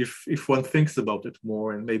difficult if one thinks about it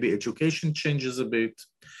more, and maybe education changes a bit.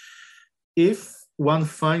 If one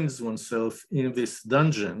finds oneself in this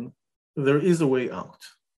dungeon, there is a way out.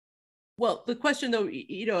 Well, the question, though,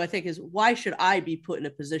 I think is, why should I be put in a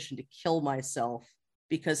position to kill myself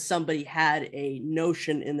because somebody had a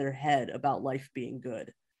notion in their head about life being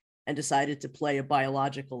good and decided to play a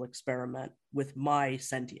biological experiment with my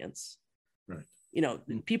sentience? Right.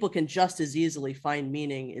 People can just as easily find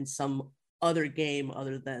meaning in some other game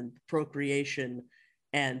other than procreation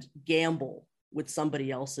and gamble with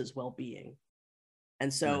somebody else's well-being.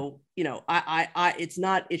 And so,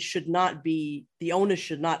 it should not be, the onus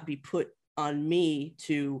should not be put on me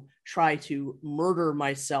to try to murder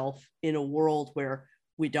myself in a world where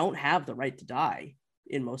we don't have the right to die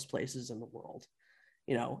in most places in the world,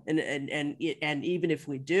 and even if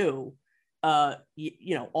we do,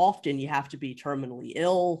 often you have to be terminally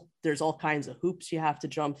ill. There's all kinds of hoops you have to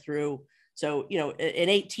jump through. So, an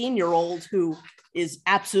 18-year-old who is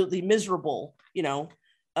absolutely miserable,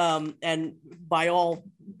 and by all,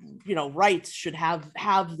 rights should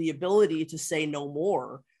have the ability to say no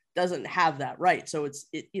more, doesn't have that right. So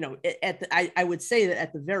I would say that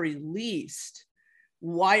at the very least,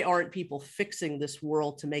 why aren't people fixing this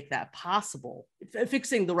world to make that possible?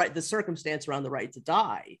 Fixing the circumstance around the right to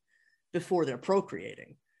die before they're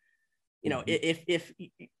procreating.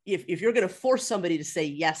 If you're going to force somebody to say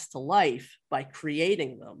yes to life by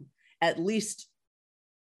creating them, at least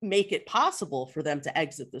make it possible for them to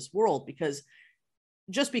exit this world. Because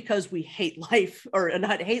just because we hate life or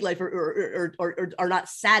not hate life or are not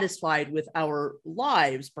satisfied with our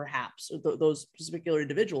lives, perhaps, those particular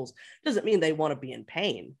individuals, doesn't mean they want to be in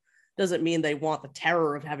pain. Doesn't mean they want the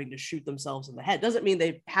terror of having to shoot themselves in the head. Doesn't mean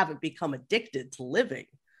they haven't become addicted to living.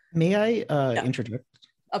 May I interject?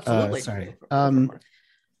 Absolutely. Sorry.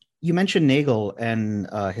 You mentioned Nagel and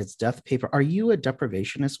his death paper. Are you a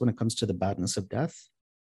deprivationist when it comes to the badness of death?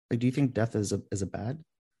 Like, do you think death is a bad?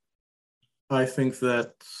 I think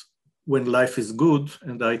that when life is good,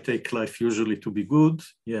 and I take life usually to be good,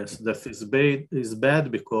 yes, death is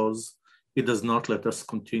bad because it does not let us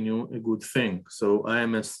continue a good thing. So I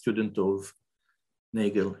am a student of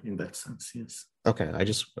Nagel in that sense, yes. Okay, I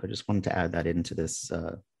just wanted to add that into this,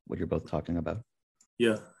 what you're both talking about.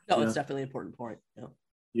 Yeah. No, it's definitely an important point.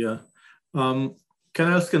 Yeah. Can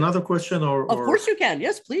I ask another question? Of course you can.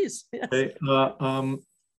 Yes, please. Yes. Okay.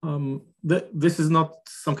 This is not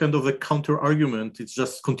some kind of a counter argument. It's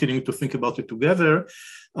just continuing to think about it together.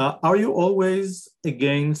 Are you always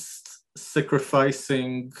against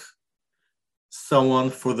sacrificing someone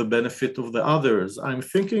for the benefit of the others? I'm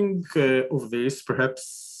thinking of this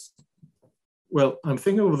perhaps, I'm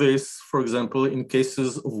thinking of this, for example, in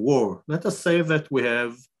cases of war. Let us say that we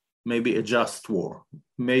have maybe a just war.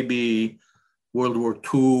 Maybe World War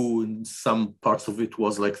II, in some parts of it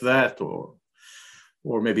was like that, or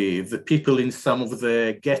maybe the people in some of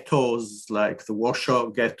the ghettos, like the Warsaw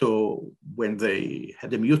Ghetto, when they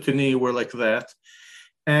had a mutiny, were like that.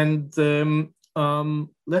 And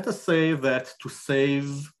let us say that to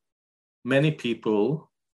save many people,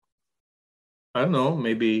 I don't know,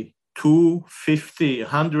 maybe 2, 50,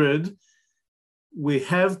 100, we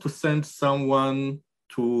have to send someone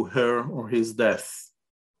to her or his death,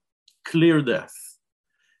 clear death.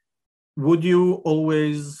 Would you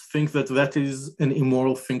always think that that is an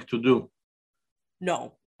immoral thing to do?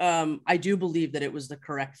 No. I do believe that it was the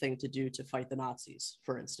correct thing to do to fight the Nazis,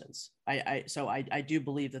 for instance. I do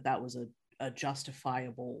believe that was a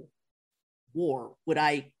justifiable war. Would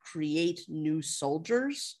I create new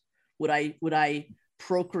soldiers? Would I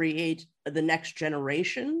procreate the next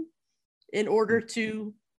generation in order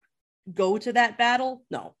to go to that battle?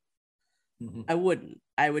 No. Mm-hmm. I wouldn't.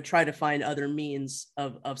 I would try to find other means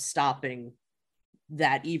of stopping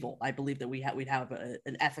that evil. I believe that we'd have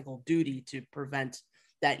an ethical duty to prevent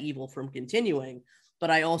that evil from continuing,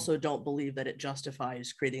 but I also don't believe that it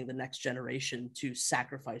justifies creating the next generation to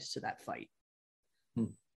sacrifice to that fight.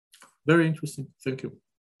 Very interesting. Thank you.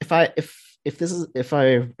 If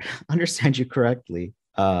I understand you correctly,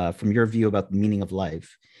 from your view about the meaning of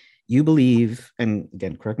life, you believe, and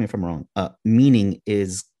again, correct me if I'm wrong, meaning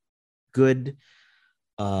is good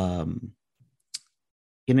in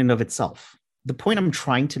and of itself. The point I'm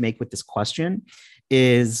trying to make with this question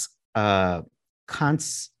is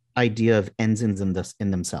Kant's idea of ends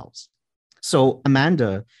in themselves. So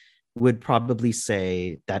Amanda would probably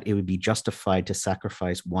say that it would be justified to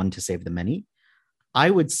sacrifice one to save the many.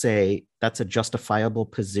 I would say that's a justifiable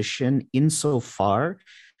position insofar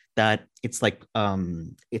that it's like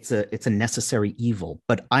it's a necessary evil.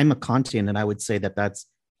 But I'm a Kantian, and I would say that that's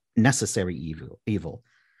necessary evil.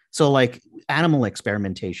 So like animal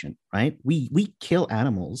experimentation, right? We kill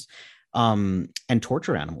animals and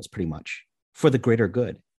torture animals pretty much for the greater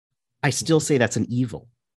good. I still say that's an evil.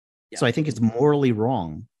 Yeah. So I think it's morally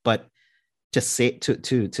wrong, but to save just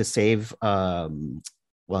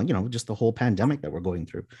the whole pandemic that we're going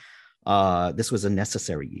through, this was a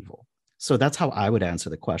necessary evil. So that's how I would answer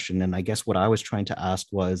the question. And I guess what I was trying to ask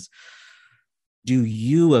was, do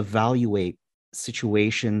you evaluate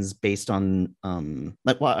situations based on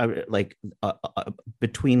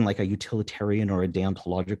between like a utilitarian or a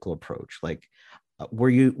deontological approach? Like, were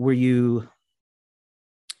you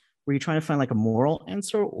trying to find like a moral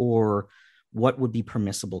answer, or what would be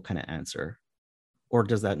permissible kind of answer? Or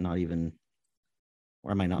does that not even,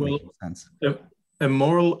 or am I not making sense? A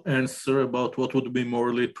moral answer about what would be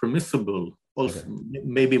morally permissible, also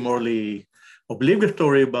maybe morally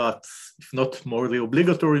obligatory, but if not morally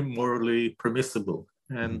obligatory, morally permissible.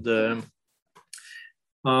 And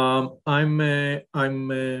I'm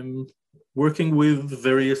working with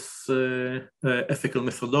various ethical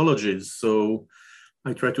methodologies. So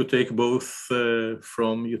I try to take both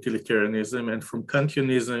from utilitarianism and from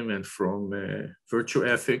Kantianism and from virtue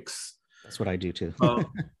ethics. That's what I do too.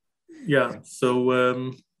 Yeah. So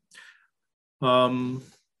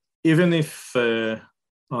even if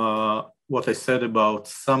what I said about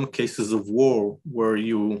some cases of war where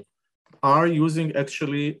you are using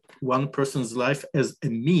actually one person's life as a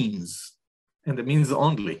means, and a means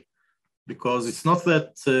only, because it's not that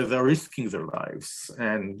they're risking their lives,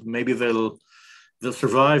 and maybe they'll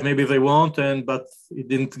survive, maybe they won't, but it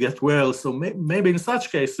didn't get well. So maybe in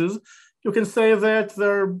such cases, you can say that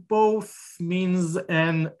they're both means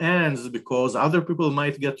and ends, because other people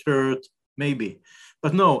might get hurt, maybe.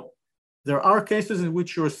 But no, there are cases in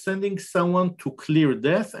which you're sending someone to clear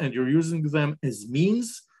death and you're using them as means,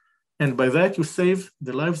 and by that you save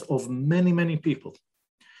the lives of many, many people.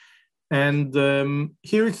 And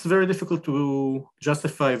here it's very difficult to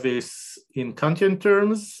justify this in Kantian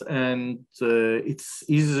terms, and it's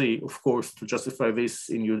easy, of course, to justify this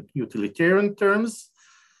in utilitarian terms.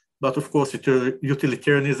 But of course,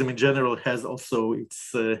 utilitarianism in general has also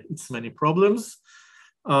its many problems.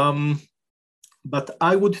 But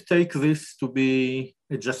I would take this to be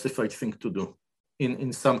a justified thing to do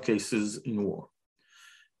in some cases in war.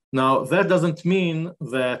 Now, that doesn't mean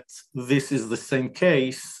that this is the same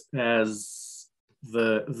case as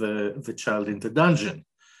the child in the dungeon.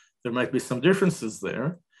 There might be some differences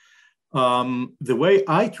there. The way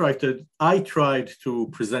I tried to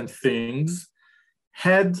present things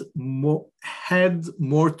had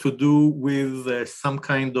more to do with some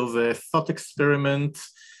kind of a thought experiment,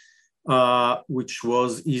 which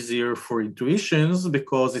was easier for intuitions,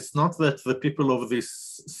 because it's not that the people of this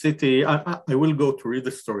city, I will go to read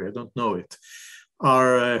the story, I don't know it,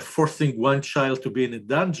 are forcing one child to be in a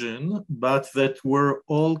dungeon, but that we're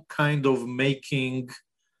all kind of making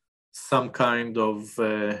some kind of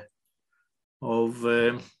I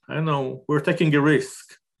don't know, we're taking a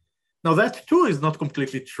risk. Now that too is not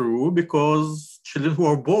completely true, because children who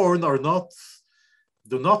are born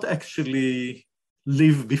do not actually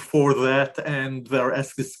live before that, and they're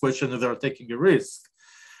asked this question and they're taking a risk.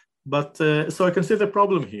 But so I can see the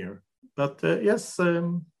problem here. But yes,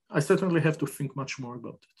 I certainly have to think much more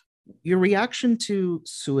about it. Your reaction to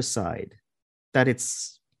suicide, that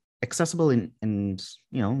it's accessible and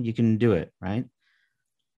you can do it, right?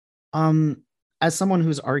 As someone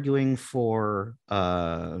who's arguing for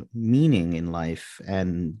meaning in life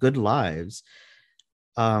and good lives,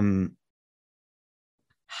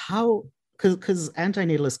 how? Because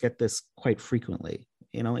antinatalists get this quite frequently.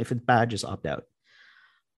 If it's bad, just opt out.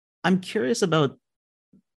 I'm curious about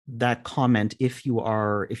that comment. If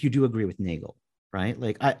you do agree with Nagel, right?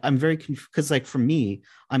 Like I'm very confused, because like for me,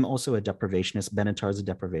 I'm also a deprivationist. Benatar's a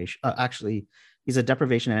deprivation. Actually, he's a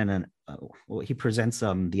deprivation, and he presents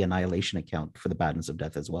the annihilation account for the badness of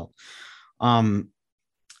death as well.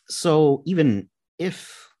 So even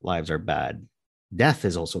if lives are bad, death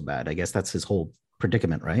is also bad. I guess that's his whole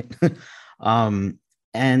predicament, right?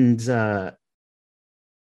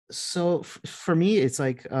 So for me, it's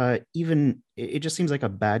like even it just seems like a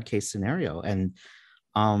bad case scenario, and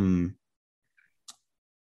I'm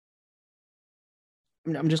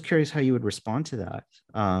just curious how you would respond to that.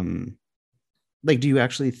 Like, do you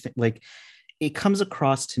actually think, like, it comes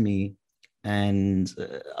across to me and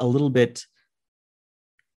a little bit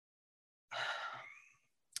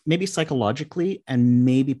maybe psychologically and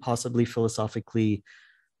maybe possibly philosophically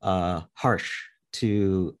harsh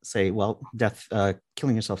to say, well, death,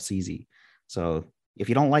 killing yourself's easy. So if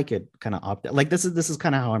you don't like it, kind of opt out. Like this is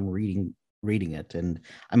kind of how I'm reading it, and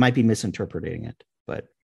I might be misinterpreting it, but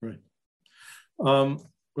right.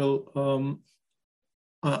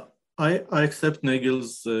 I accept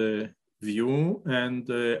Nagel's view, and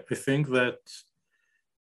I think that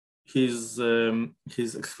his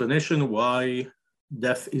explanation why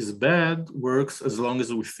death is bad works as long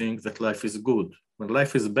as we think that life is good. When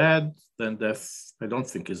life is bad, then death, I don't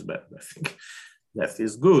think is bad. I think death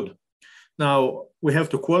is good. Now, we have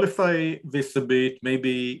to qualify this a bit.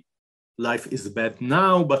 Maybe life is bad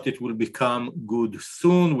now, but it will become good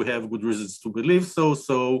soon. We have good reasons to believe so.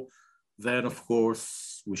 So then, of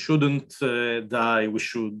course, we shouldn't die. We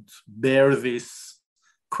should bear this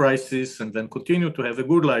crisis and then continue to have a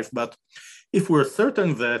good life. But if we're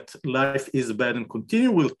certain that life is bad and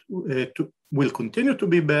will continue to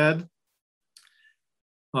be bad,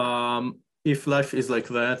 if life is like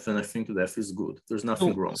that, then I think death is good. There's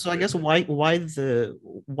nothing wrong. So I guess why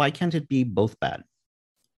why can't it be both bad?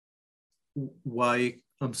 Why?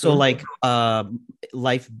 I'm So sorry. like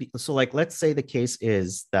so like let's say the case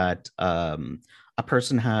is that a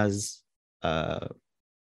person has their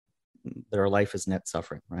life is net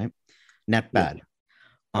suffering, right? Net bad. Yeah.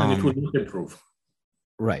 And it will not improve.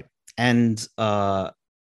 Right. And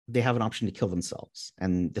they have an option to kill themselves.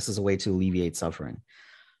 And this is a way to alleviate suffering.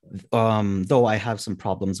 Though I have some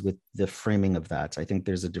problems with the framing of that. I think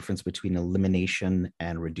there's a difference between elimination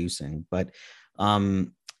and reducing. But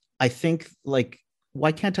I think, like,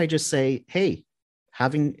 why can't I just say, hey,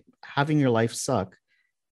 having your life suck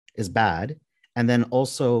is bad, and then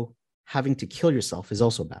also having to kill yourself is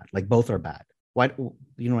also bad. Like, both are bad. Why?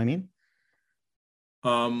 You know what I mean?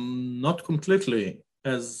 Not completely.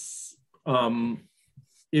 As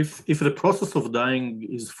if the process of dying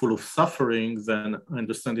is full of suffering, then I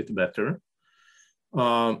understand it better.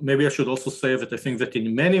 Maybe I should also say that I think that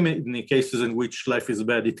in many cases in which life is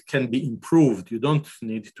bad, it can be improved. You don't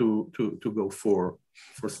need to go for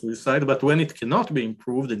suicide, but when it cannot be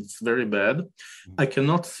improved and it's very bad, I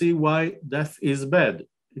cannot see why death is bad.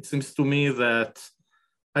 It seems to me that,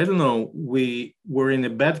 I don't know, we were in a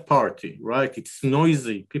bad party, right? It's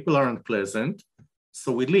noisy, people are unpleasant,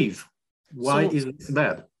 so we leave. Why is this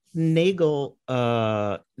bad? Nagel,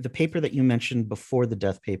 the paper that you mentioned before the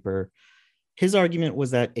death paper, his argument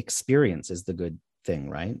was that experience is the good thing,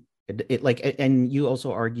 right? And you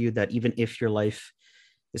also argued that even if your life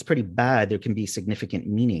is pretty bad, there can be significant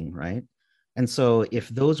meaning, right? And so if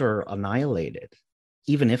those are annihilated,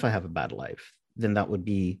 even if I have a bad life, then that would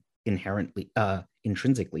be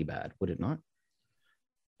intrinsically bad, would it not?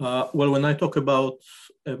 Well, when I talk about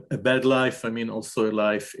a bad life, I mean also a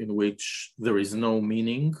life in which there is no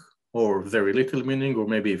meaning or very little meaning, or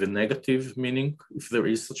maybe even negative meaning, if there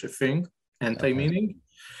is such a thing, anti-meaning. Okay.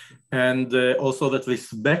 And also that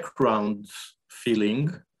this background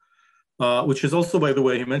feeling, which is also, by the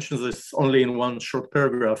way, he mentions this only in one short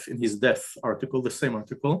paragraph in his death article, the same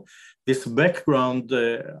article. This background,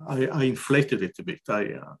 I inflated it a bit.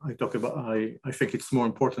 I think it's more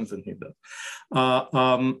important than he does.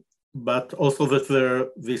 But also that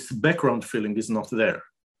this background feeling is not there.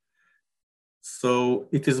 So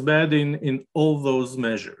it is bad in all those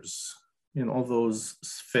measures, in all those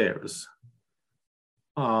spheres.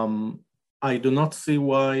 I do not see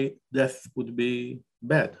why death would be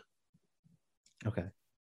bad. Okay.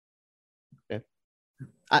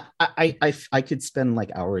 I could spend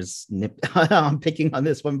like hours picking on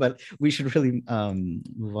this one, but we should really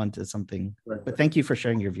move on to something. Right. But thank you for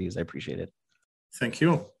sharing your views. I appreciate it. Thank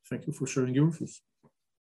you. Thank you for sharing your views.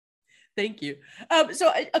 Thank you.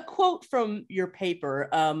 So a quote from your paper.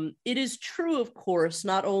 It is true, of course,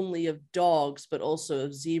 not only of dogs, but also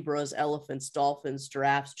of zebras, elephants, dolphins,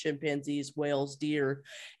 giraffes, chimpanzees, whales, deer,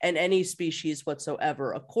 and any species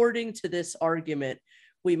whatsoever. According to this argument,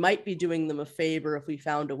 we might be doing them a favor if we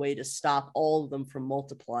found a way to stop all of them from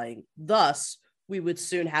multiplying. Thus, we would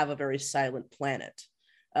soon have a very silent planet.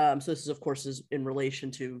 So this is, of course, is in relation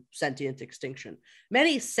to sentient extinction.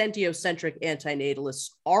 Many sentiocentric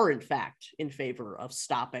antinatalists are, in fact, in favor of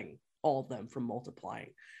stopping all of them from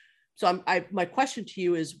multiplying. So my question to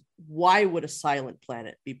you is, why would a silent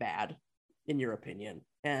planet be bad, in your opinion?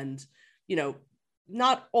 And, you know,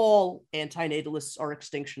 not all antinatalists are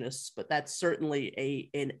extinctionists, but that's certainly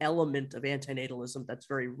an element of antinatalism that's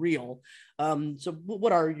very real. So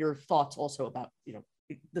what are your thoughts also about, you know,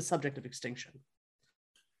 the subject of extinction?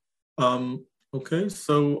 Okay,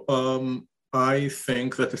 so I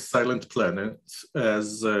think that a silent planet,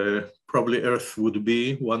 as probably Earth would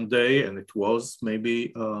be one day, and it was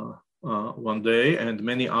maybe one day, and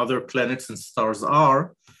many other planets and stars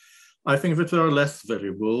are, I think that they are less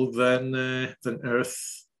valuable than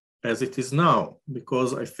Earth as it is now,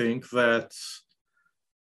 because I think that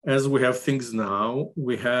as we have things now,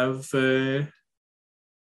 we have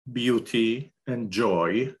beauty and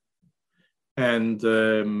joy and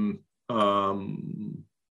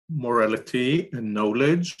morality and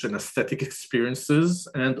knowledge and aesthetic experiences,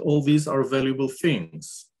 and all these are valuable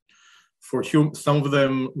things. For some of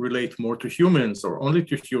them relate more to humans or only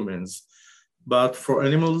to humans, but for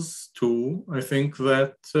animals too, I think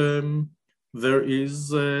that there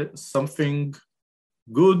is something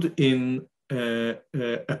good in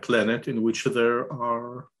a planet in which there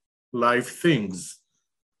are live things.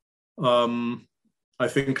 I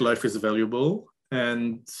think life is valuable,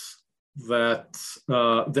 and that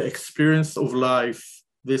the experience of life,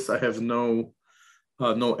 this I have no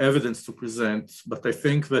evidence to present, but I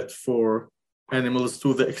think that for animals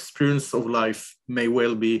too, the experience of life may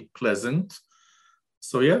well be pleasant.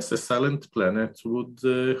 So yes, a silent planet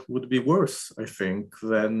would be worse, I think,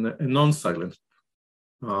 than a non-silent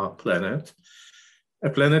planet, a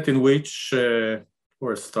planet in which,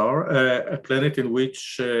 or a star, a planet in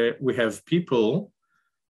which we have people,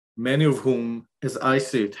 many of whom, as I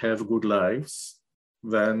see it, have good lives,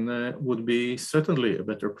 then would be certainly a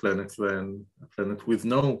better planet than a planet with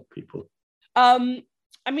no people.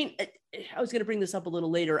 I mean, I was going to bring this up a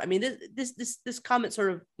little later. I mean, this comment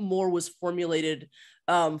sort of more was formulated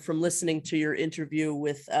from listening to your interview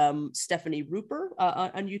with Stephanie Ruper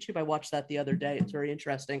on YouTube. I watched that the other day. It's very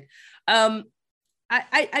interesting.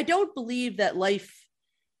 I don't believe that life.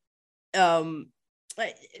 I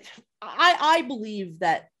believe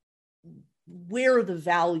that where the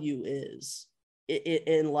value is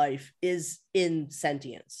in life is in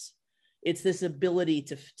sentience. It's this ability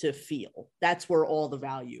to feel. That's where all the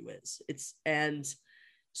value is. And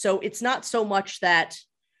so it's not so much that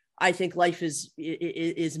I think life is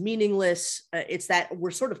meaningless. It's that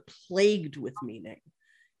we're sort of plagued with meaning.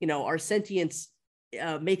 You know, our sentience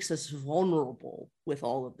makes us vulnerable with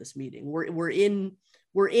all of this meaning. We're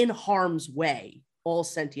in harm's way. All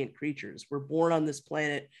sentient creatures. We're born on this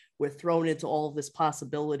planet. We're thrown into all of this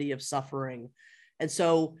possibility of suffering, and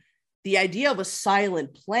so the idea of a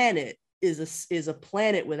silent planet is a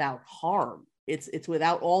planet without harm. It's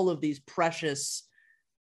without all of these precious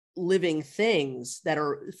living things that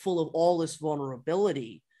are full of all this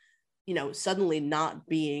vulnerability, you know, suddenly not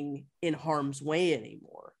being in harm's way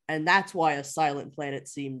anymore. And that's why a silent planet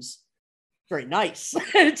seems very nice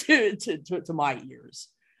to my ears.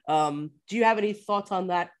 Do you have any thoughts on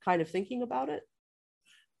that kind of thinking about it?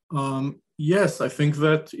 Yes, I think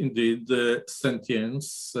that indeed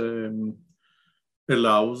sentience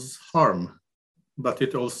allows harm, but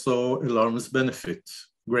it also allows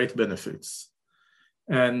great benefits.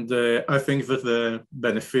 And I think that the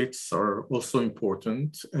benefits are also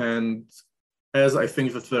important. And as I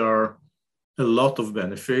think that there are a lot of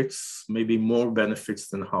benefits, maybe more benefits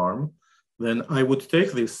than harm, then I would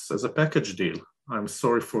take this as a package deal. I'm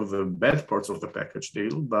sorry for the bad parts of the package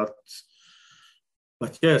deal, but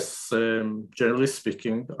yes, generally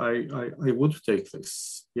speaking, I would take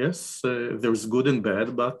this. Yes, there's good and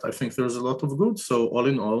bad, but I think there's a lot of good. So all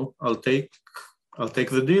in all, I'll take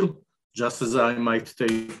the deal, just as I might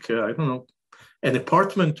take, I don't know, an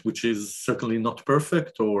apartment, which is certainly not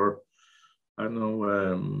perfect, or I don't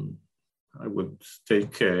know, I would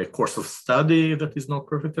take a course of study that is not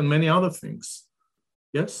perfect, and many other things.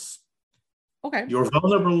 Yes. Okay. You're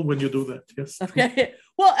vulnerable when you do that. Yes. Okay.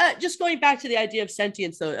 Well, just going back to the idea of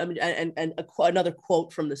sentience, though, I mean, and another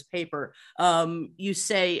quote from this paper, you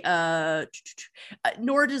say,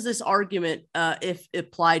 nor does this argument, if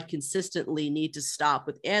applied consistently, need to stop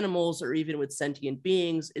with animals or even with sentient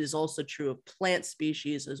beings. It is also true of plant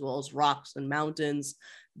species as well as rocks and mountains,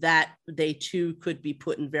 that they too could be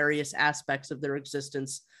put in various aspects of their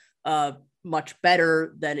existence much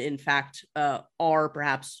better than, in fact, are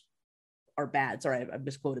perhaps are bad. Sorry, I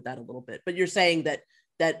misquoted that a little bit. But you're saying that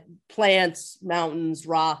plants, mountains,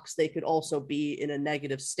 rocks, they could also be in a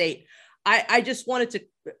negative state. I just wanted to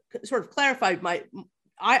sort of clarify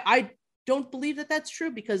I don't believe that that's true,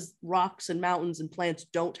 because rocks and mountains and plants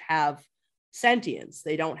don't have sentience.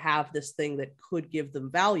 They don't have this thing that could give them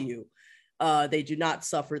value. They do not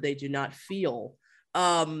suffer. They do not feel.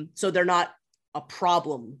 So they're not a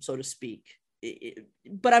problem, so to speak.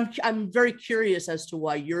 But I'm very curious as to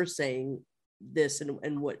why you're saying this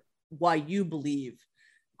and why you believe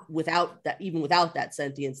even without that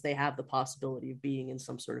sentience, they have the possibility of being in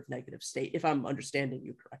some sort of negative state, if I'm understanding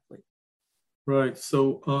you correctly. Right.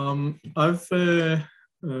 So I've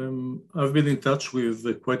been in touch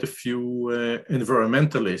with quite a few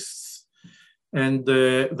environmentalists, and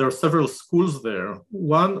there are several schools there.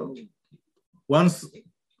 One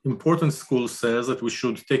important school says that we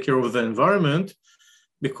should take care of the environment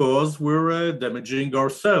because we're damaging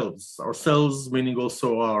ourselves meaning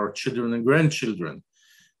also our children and grandchildren.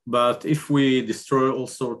 But if we destroy all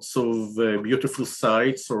sorts of beautiful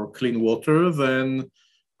sites or clean water, then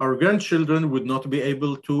our grandchildren would not be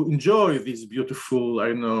able to enjoy these beautiful,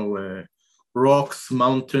 rocks,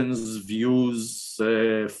 mountains, views,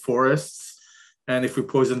 forests, and if we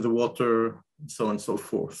poison the water, so on and so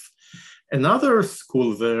forth. Another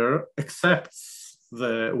school there accepts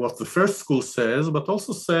what the first school says, but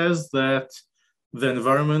also says that the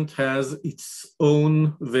environment has its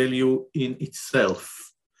own value in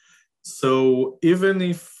itself. So even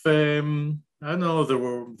if, there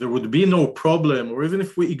would be no problem, or even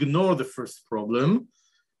if we ignore the first problem,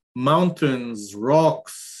 mountains,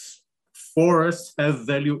 rocks, forests have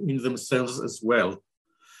value in themselves as well.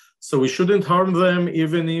 So we shouldn't harm them,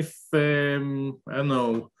 even if,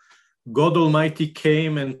 God Almighty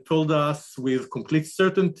came and told us with complete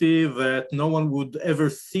certainty that no one would ever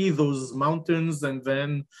see those mountains, and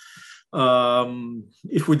then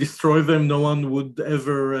if we destroy them, no one would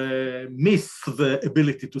ever miss the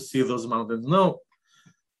ability to see those mountains. No,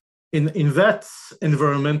 in that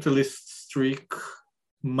environmentalist streak,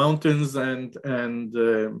 mountains and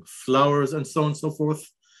flowers and so on and so forth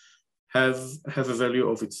have a value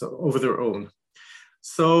of their own.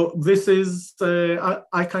 So this is,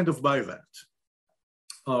 I kind of buy that.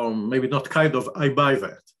 Maybe not kind of, I buy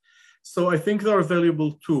that. So I think they are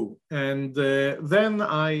valuable too. And then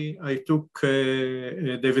I took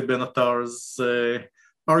David Ben-Attar's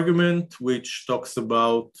argument, which talks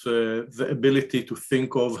about the ability to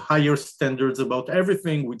think of higher standards about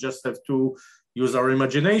everything. We just have to use our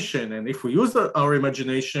imagination. And if we use our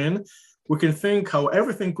imagination, we can think how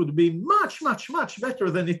everything could be much, much, much better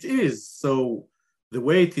than it is. So the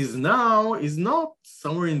way it is now is not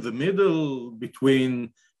somewhere in the middle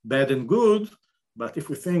between bad and good, but if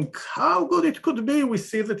we think how good it could be, we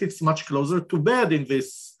see that it's much closer to bad in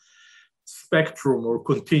this spectrum or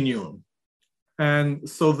continuum. And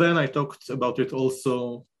so then I talked about it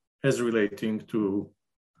also as relating to,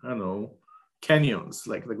 I don't know, canyons,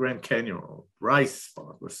 like the Grand Canyon or Rice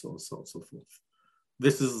Park or so forth.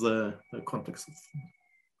 This is the context of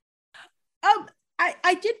it.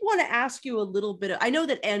 I did want to ask you a little bit. I know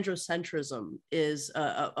that androcentrism is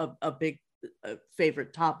a big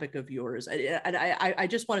favorite topic of yours. And I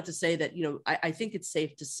just wanted to say that, I think it's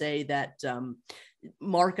safe to say that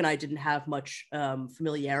Mark and I didn't have much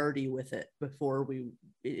familiarity with it before we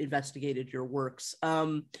investigated your works.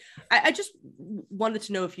 I just wanted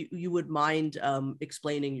to know if you would mind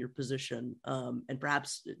explaining your position and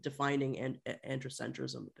perhaps defining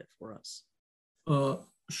androcentrism a bit for us.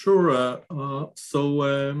 Sure.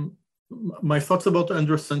 So my thoughts about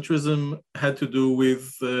androcentrism had to do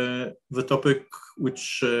with the topic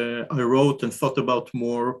which I wrote and thought about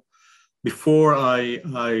more before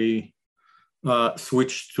I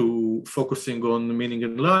switched to focusing on meaning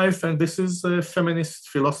in life, and this is feminist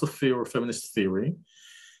philosophy or feminist theory.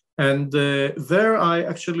 And there I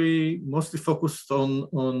actually mostly focused on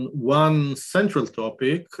one central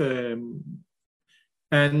topic,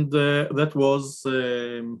 and that was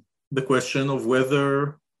the question of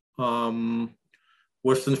whether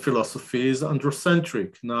Western philosophy is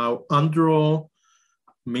androcentric. Now, andro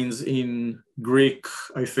means in Greek,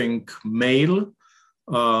 I think, male.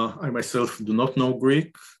 I myself do not know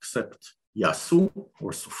Greek except Yasu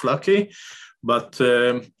or Souflaki, but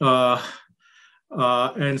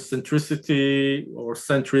and centricity or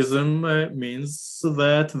centrism means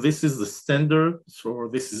that this is the standard, or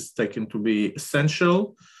this is taken to be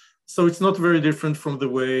essential. So it's not very different from the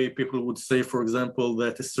way people would say, for example,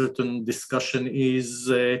 that a certain discussion is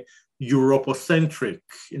Europocentric,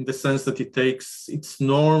 in the sense that it takes its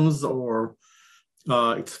norms or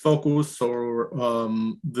its focus, or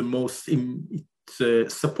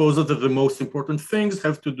it supposes that the most important things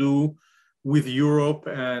have to do with Europe,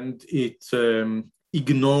 and it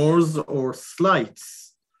ignores or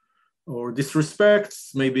slights or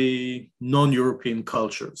disrespects maybe non-European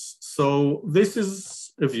cultures. So this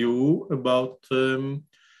is a view about the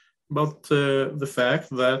fact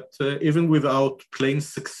that even without plain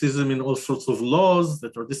sexism in all sorts of laws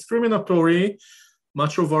that are discriminatory,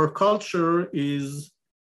 much of our culture was,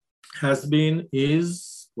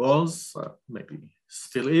 maybe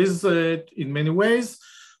still is in many ways,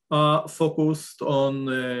 focused on,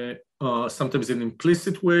 sometimes in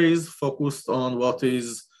implicit ways, focused on what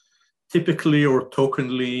is typically or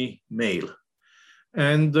tokenly male.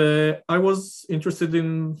 And I was interested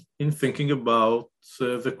in thinking about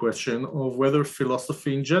the question of whether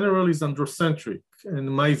philosophy in general is androcentric. And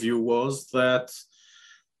my view was that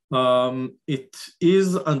it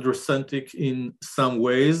is androcentric in some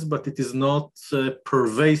ways, but it is not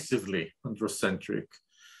pervasively androcentric.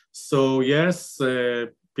 So yes,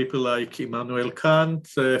 people like Immanuel Kant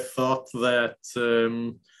thought that,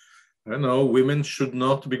 I don't know, women should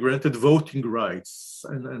not be granted voting rights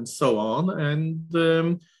and so on.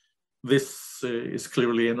 And this is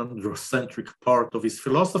clearly an androcentric part of his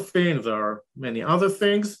philosophy, and there are many other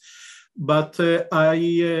things. But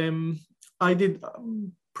I did,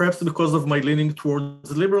 perhaps because of my leaning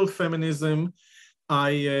towards liberal feminism,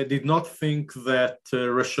 I did not think that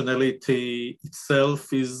rationality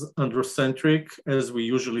itself is androcentric, as we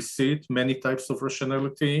usually see it, many types of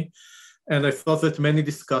rationality. And I thought that many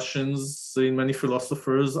discussions in many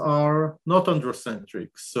philosophers are not androcentric.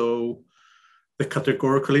 So the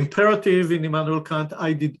categorical imperative in Immanuel Kant,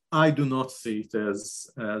 I do not see it as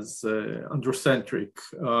androcentric.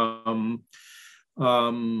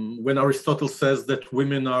 when Aristotle says that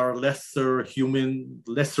women are lesser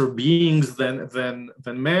beings than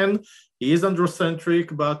men, he is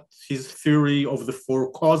androcentric, but his theory of the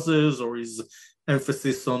four causes or his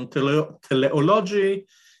emphasis on teleology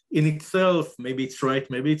in itself, maybe it's right,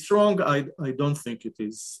 maybe it's wrong. I don't think it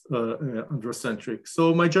is androcentric.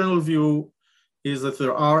 So my general view is that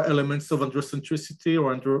there are elements of androcentricity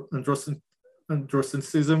or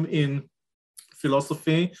androcentrism in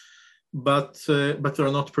philosophy, but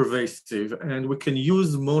they're not pervasive. And we can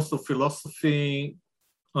use most of philosophy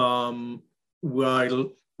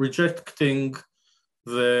while rejecting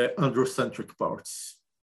the androcentric parts.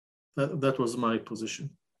 That was my position.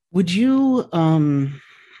 Would you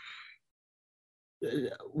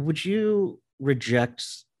reject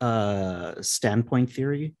standpoint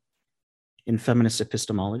theory in feminist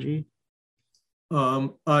epistemology?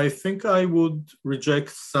 I think I would reject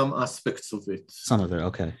some aspects of it. Some of it,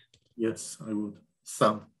 okay. Yes, I would.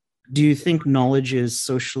 Some. Do you think knowledge is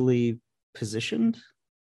socially positioned?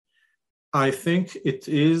 I think it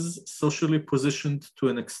is socially positioned to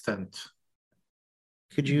an extent.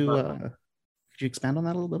 Could you expand on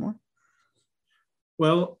that a little bit more?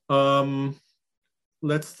 Well,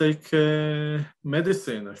 let's take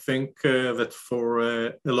medicine. I think that for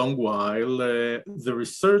a long while, the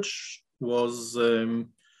research was the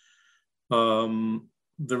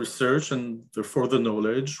research and therefore the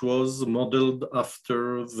knowledge was modeled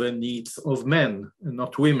after the needs of men and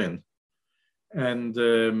not women. And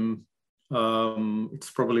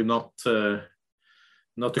it's probably not a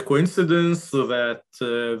coincidence that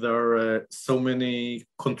there are so many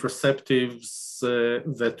contraceptives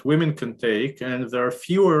that women can take, and there are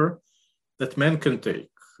fewer that men can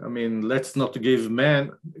take. I mean, let's not give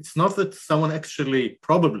men, it's not that someone actually,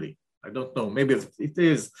 probably, I don't know, maybe it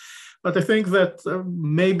is, but I think that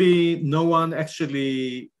maybe no one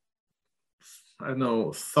actually, I don't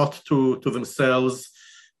know, thought to themselves,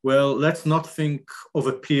 well, let's not think of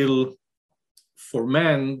a pill for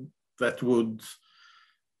men that would,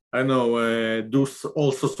 I don't know, do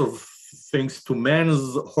all sorts of things to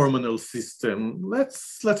men's hormonal system.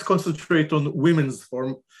 Let's concentrate on women's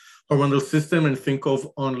hormonal system and think of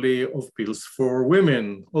only of pills for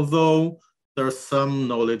women, although there's some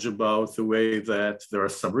knowledge about the way that there are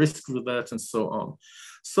some risks with that and so on.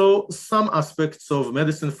 So some aspects of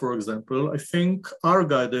medicine, for example, I think are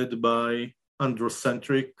guided by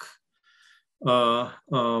androcentric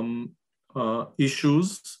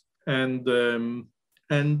issues, and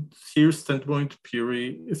here standpoint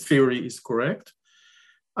theory is correct.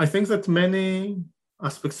 I think that many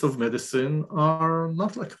aspects of medicine are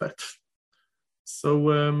not like that.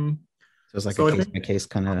 So it's like a case-by-case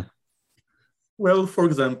kind of. Well, for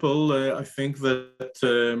example, I think that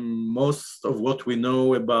most of what we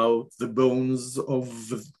know about the bones of,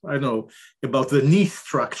 I don't know, about the knee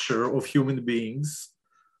structure of human beings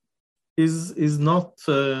is not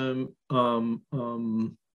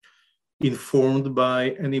informed by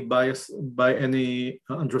any bias, by any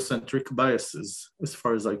androcentric biases, as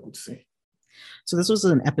far as I could see. So this was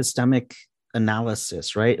an epistemic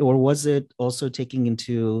analysis, right? Or was it also taking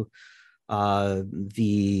into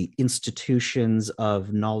the institutions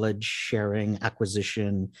of knowledge sharing,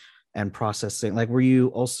 acquisition, and processing? Like, were you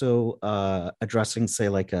also addressing, say,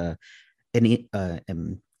 like an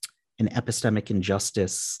epistemic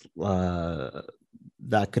injustice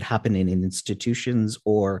that could happen in institutions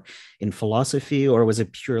or in philosophy, or was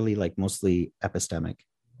it purely like mostly epistemic?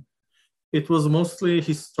 It was mostly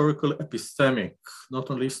historical epistemic, not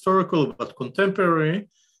only historical, but contemporary.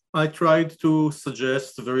 I tried to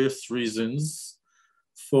suggest various reasons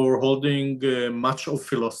for holding much of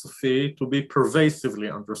philosophy to be pervasively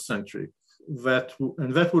androcentric. That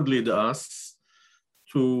would lead us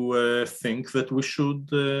to think that we should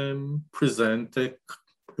present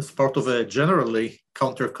as part of a generally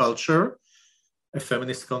counterculture, a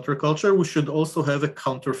feminist counterculture, we should also have a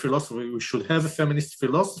counter philosophy. We should have a feminist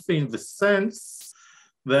philosophy in the sense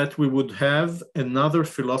that we would have another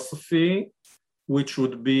philosophy which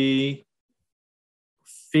would be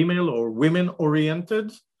female or women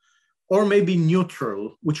oriented, or maybe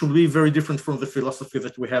neutral, which would be very different from the philosophy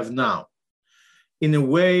that we have now. In a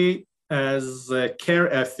way, as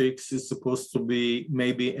care ethics is supposed to be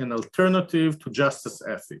maybe an alternative to justice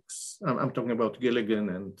ethics. I'm talking about Gilligan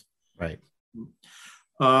and... Right.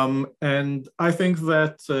 And I think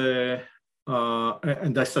that,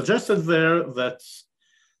 and I suggested there that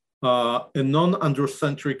a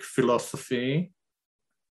non-androcentric philosophy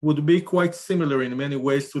would be quite similar in many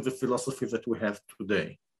ways to the philosophy that we have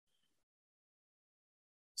today.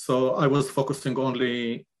 So I was focusing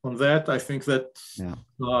only on that. I think that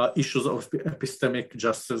issues of epistemic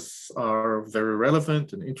justice are very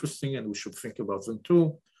relevant and interesting, and we should think about them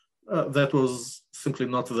too. That was simply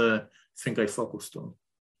not the thing I focused on.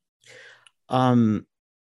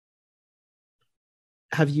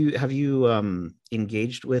 Have you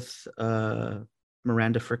engaged with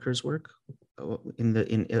Miranda Fricker's work in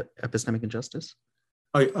epistemic injustice?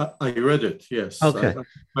 I read it. Yes. Okay.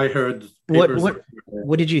 I heard.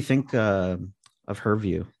 What did you think of her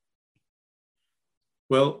view?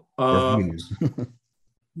 Well, I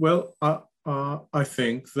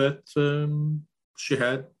think that she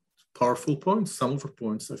had powerful points. Some of her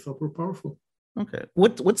points I thought were powerful. Okay.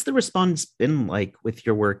 What's the response been like with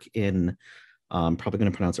your work in? Probably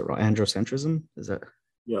going to pronounce it wrong. Androcentrism, is that?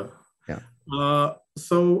 Yeah. Yeah.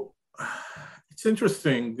 So it's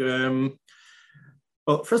interesting.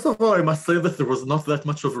 Well, first of all, I must say that there was not that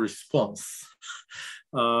much of a response.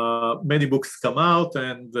 Many books come out,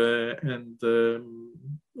 and there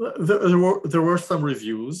were some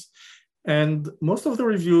reviews, and most of the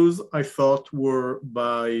reviews I thought were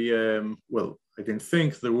by I didn't think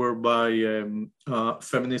they were by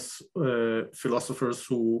feminist philosophers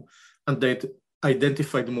who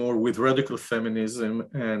identified more with radical feminism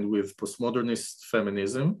and with postmodernist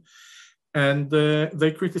feminism, and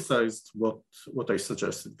they criticized what I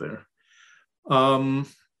suggested there.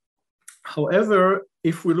 However,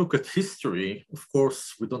 if we look at history, of course,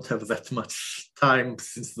 we don't have that much time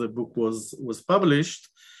since the book was published.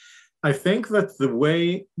 I think that the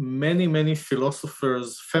way many philosophers,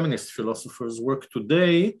 feminist philosophers, work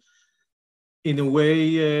today, in a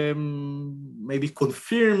way, maybe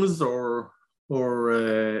confirms or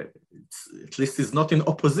at least is not in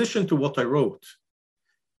opposition to what I wrote,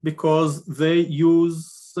 because they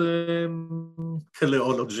use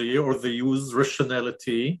teleology, or they use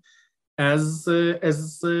rationality as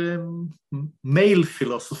male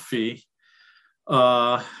philosophy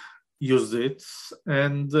used it,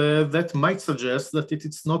 and that might suggest that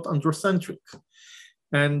it's not androcentric.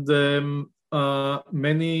 And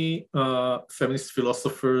many feminist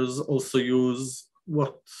philosophers also use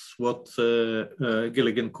what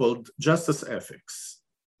Gilligan called justice ethics.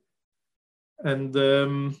 And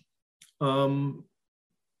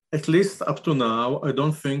at least up to now, I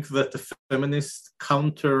don't think that a feminist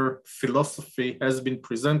counter philosophy has been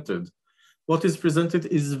presented. What is presented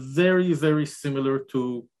is very, very similar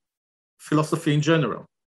to philosophy in general,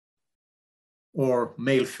 or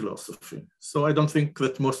male philosophy. So I don't think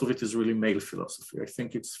that most of it is really male philosophy. I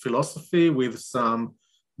think it's philosophy with some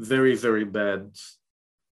very, very bad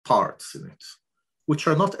parts in it, which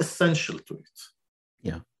are not essential to it.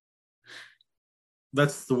 Yeah.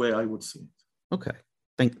 That's the way I would see it. Okay.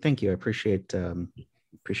 Thank you. I appreciate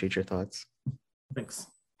your thoughts. Thanks.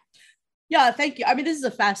 Yeah, thank you. I mean, this is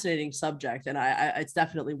a fascinating subject, and it's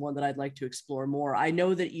definitely one that I'd like to explore more. I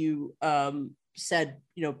know that you said,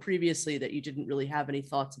 previously that you didn't really have any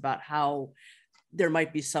thoughts about how there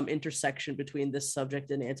might be some intersection between this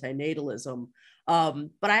subject and antinatalism,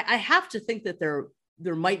 but I have to think that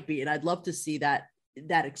there might be, and I'd love to see that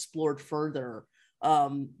explored further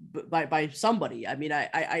by somebody. I mean,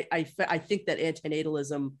 I think that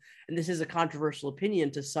antinatalism, and this is a controversial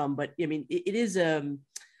opinion to some, but I mean,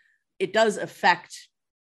 it does affect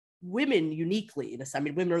women uniquely. I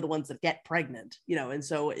mean, women are the ones that get pregnant, and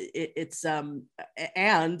so it's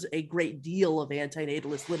and a great deal of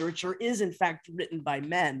antinatalist literature is in fact written by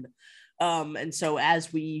men, and so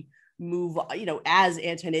as we move, as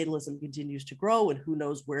antinatalism continues to grow, and who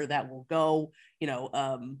knows where that will go,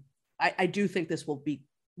 I do think this will be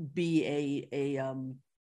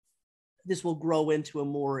this will grow into a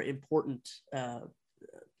more important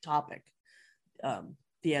topic,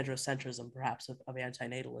 the androcentrism, perhaps, of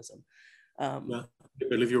antinatalism. Yeah, I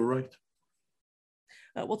believe you're right.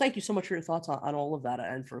 Well, thank you so much for your thoughts on all of that,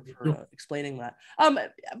 and for explaining that.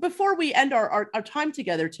 Before we end our time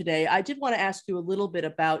together today, I did want to ask you a little bit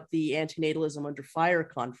about the Antinatalism Under Fire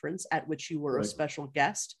conference, at which you were a special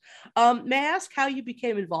guest. May I ask how you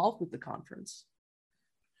became involved with the conference?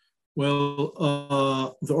 Well,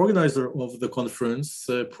 the organizer of the conference,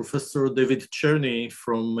 Professor David Czerny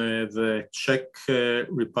from the Czech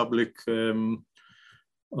Republic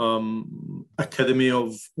Academy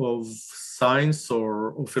of Science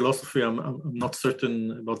or Philosophy, I'm not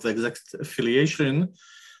certain about the exact affiliation,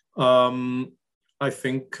 I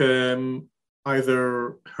think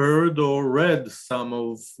either heard or read some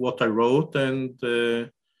of what I wrote, and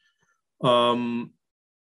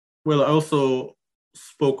well, I also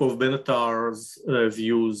spoke of Benatar's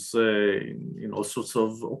views in all sorts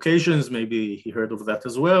of occasions. Maybe he heard of that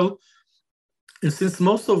as well. And since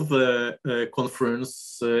most of the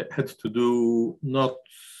conference had to do not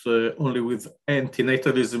only with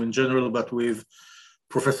antinatalism in general, but with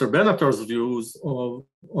Professor Benatar's views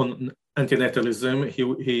on antinatalism,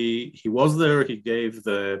 he was there, he gave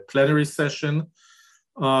the plenary session.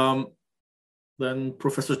 Then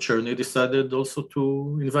Professor Cherny decided also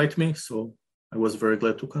to invite me, so I was very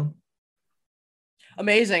glad to come.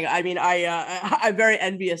 Amazing. I mean, I'm very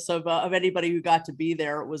envious of anybody who got to be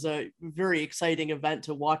there. It was a very exciting event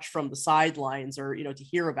to watch from the sidelines, or to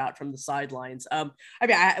hear about from the sidelines. I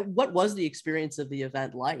mean, what was the experience of the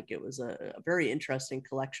event like? It was a very interesting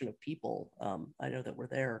collection of people. I know that were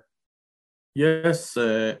there. Yes.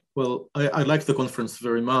 Well, I liked the conference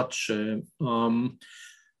very much.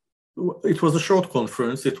 It was a short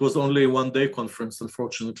conference. It was only a one-day conference,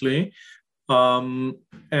 unfortunately.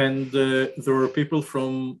 And there were people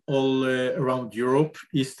from all around Europe,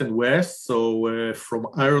 East and West. So from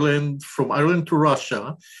Ireland to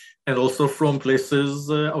Russia, and also from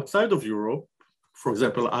places outside of Europe. For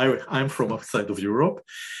example, I'm from outside of Europe,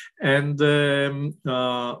 and the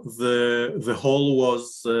hall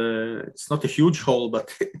was it's not a huge hall,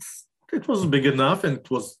 but it was big enough, and it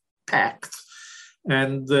was packed.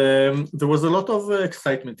 And there was a lot of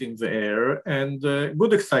excitement in the air, and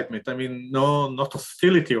good excitement. I mean, not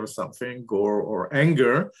hostility or something, or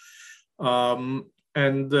anger. And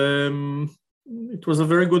it was a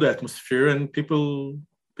very good atmosphere, and people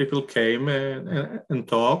came and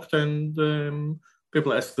talked, and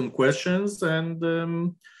people asked them questions, and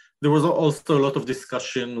there was also a lot of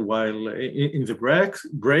discussion while in the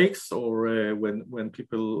breaks, or when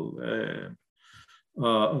people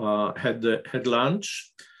had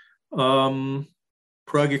lunch.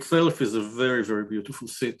 Prague itself is a very, very beautiful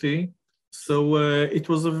city. So it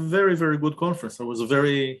was a very, very good conference. I was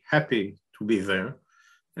very happy to be there.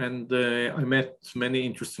 And I met many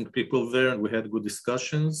interesting people there, and we had good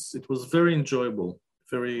discussions. It was very enjoyable,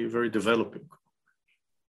 very, very developing.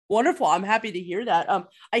 Wonderful. I'm happy to hear that.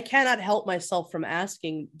 I cannot help myself from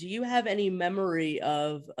asking, do you have any memory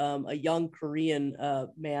of a young Korean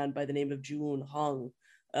man by the name of Jun Hung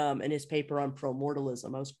and his paper on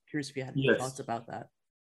pro-mortalism? I was curious if you had any thoughts about that.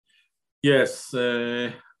 Yes.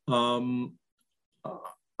 I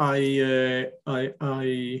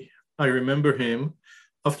remember him.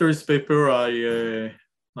 After his paper, I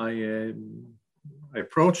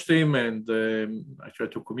approached him, and I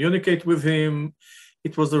tried to communicate with him.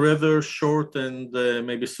 It was a rather short and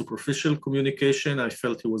maybe superficial communication. I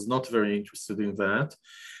felt he was not very interested in that.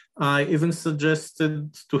 I even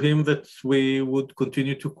suggested to him that we would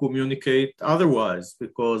continue to communicate otherwise,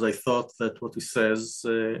 because I thought that what he says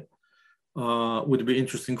would be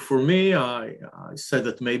interesting for me. I said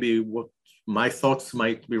that maybe what my thoughts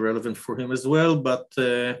might be relevant for him as well, but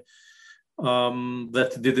that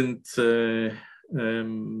didn't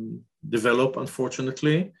develop,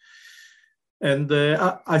 unfortunately. And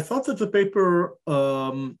I thought that the paper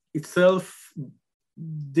itself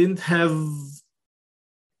didn't have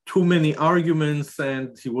too many arguments,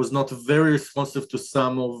 and he was not very responsive to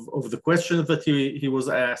some of the questions that he was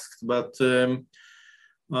asked. But I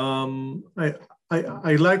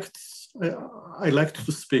liked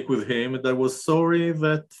to speak with him, and I was sorry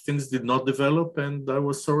that things did not develop, and I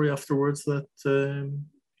was sorry afterwards that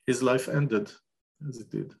his life ended as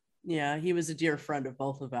it did. Yeah, he was a dear friend of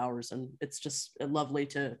both of ours, and it's just lovely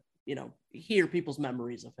to, hear people's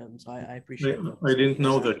memories of him. So I appreciate it. I didn't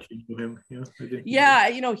know that you knew him. Yeah, I didn't. Yeah,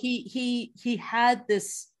 he had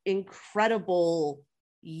this incredible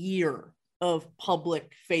year of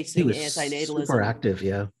public facing antinatalism. Super active,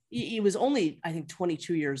 yeah. He was only, I think,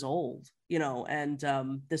 22 years old, and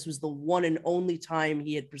this was the one and only time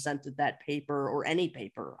he had presented that paper, or any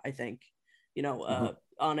paper, I think, on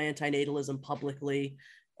antinatalism publicly.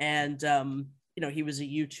 And he was a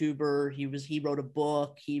YouTuber. He wrote a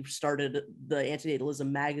book. He started the Antinatalism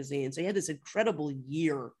magazine. So he had this incredible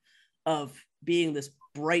year of being this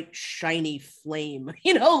bright, shiny flame,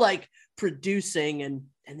 like producing, and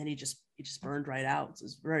then he just burned right out. So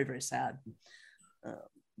it's very, very sad.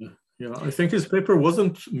 Yeah, I think his paper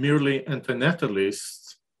wasn't merely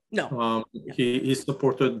antinatalist. No, he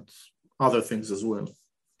supported other things as well.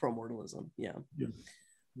 Pro-mortalism, yeah.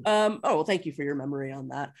 Well, thank you for your memory on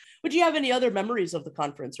that. Would you have any other memories of the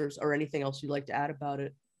conference, or anything else you'd like to add about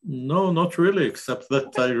it? No, not really, except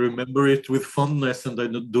that I remember it with fondness, and I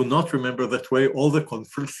do not remember that way all the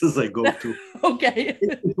conferences I go to. Okay.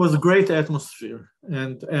 It was a great atmosphere,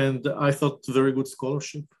 and I thought very good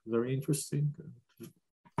scholarship, very interesting.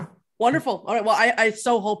 Wonderful. All right. Well, I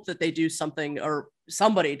so hope that they do something, or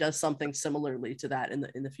somebody does something similarly to that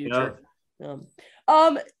in the future. Um,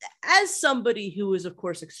 um, as somebody who is, of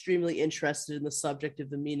course, extremely interested in the subject of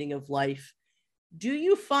the meaning of life, do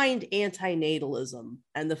you find antinatalism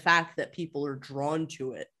and the fact that people are drawn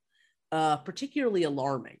to it particularly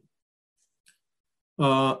alarming?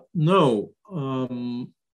 No.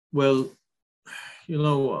 Well,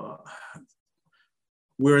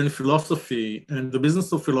 we're in philosophy, and the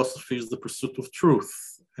business of philosophy is the pursuit of truth.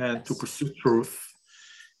 And Yes. to pursue truth,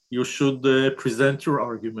 you should present your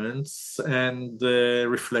arguments and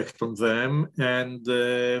reflect on them and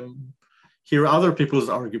hear other people's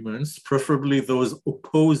arguments, preferably those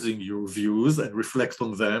opposing your views, and reflect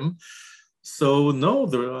on them. So no,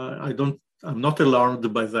 I'm not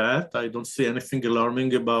alarmed by that. I don't see anything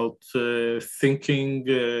alarming about thinking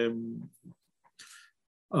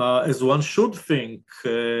as one should think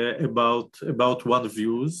about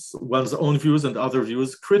one's own views and other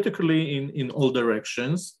views critically in all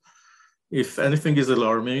directions. If anything is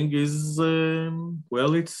alarming,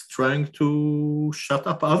 it's trying to shut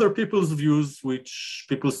up other people's views, which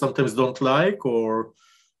people sometimes don't like, or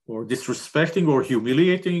disrespecting or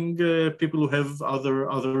humiliating people who have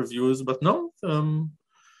other views. But no,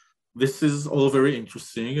 this is all very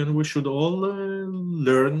interesting, and we should all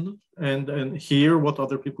learn and hear what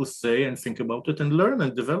other people say and think about it and learn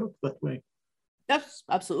and develop that way. Yes,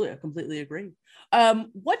 absolutely. I completely agree.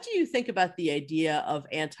 What do you think about the idea of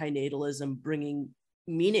antinatalism bringing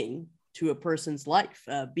meaning to a person's life?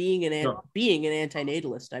 Being an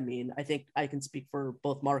antinatalist, I mean, I think I can speak for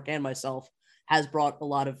both Mark and myself, has brought a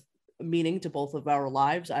lot of meaning to both of our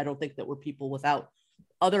lives. I don't think that we're people without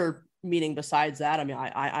other meaning besides that. I mean,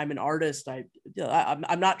 I'm an artist.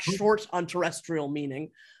 I'm not short on terrestrial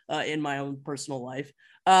meaning in my own personal life.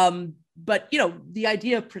 But the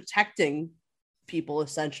idea of protecting people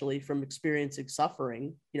essentially from experiencing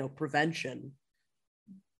suffering, prevention,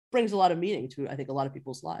 brings a lot of meaning to, I think, a lot of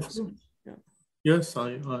people's lives. Yeah. Yes,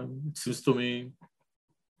 it seems to me,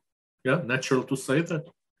 natural to say that,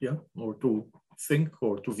 or to think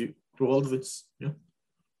or to view through all this. Yeah.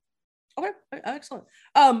 Okay, excellent.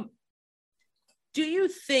 Do you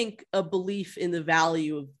think a belief in the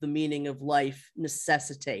value of the meaning of life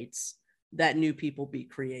necessitates that new people be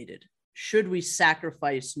created? Should we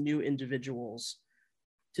sacrifice new individuals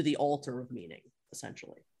to the altar of meaning,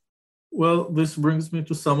 essentially? Well, this brings me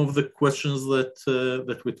to some of the questions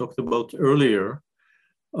that we talked about earlier.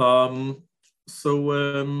 Well,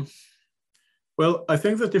 I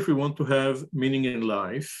think that if we want to have meaning in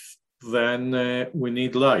life, then we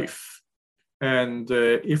need life. And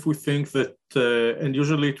if we think that, and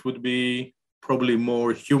usually it would be probably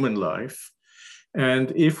more human life,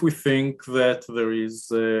 and if we think that there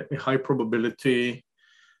is a high probability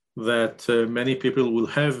that many people will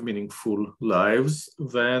have meaningful lives,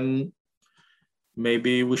 then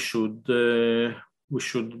maybe we should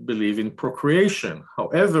believe in procreation.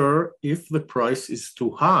 However, if the price is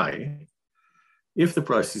too high,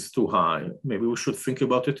 maybe we should think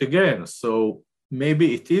about it again. So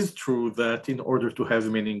maybe it is true that in order to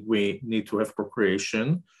have meaning, we need to have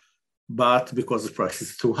procreation, but because the price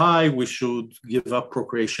is too high, we should give up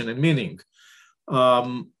procreation and meaning.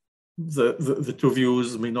 The two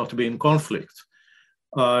views may not be in conflict,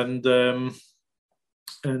 and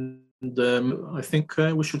I think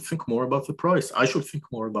we should think more about the price. I should think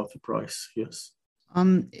more about the price. Yes.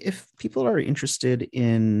 If people are interested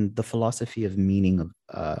in the philosophy of meaning of,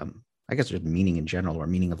 I guess just meaning in general or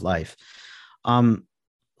meaning of life,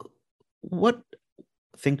 what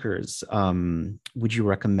thinkers would you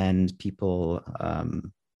recommend people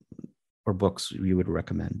or books you would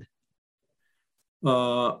recommend?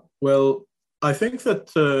 Well, I think that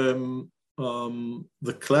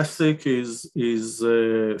the classic is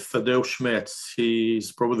Tadeusz Metz.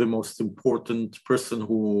 He's probably the most important person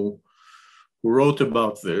who wrote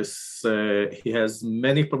about this. He has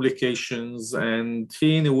many publications, and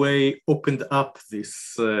he, in a way, opened up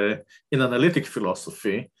this in analytic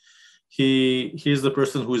philosophy. He is the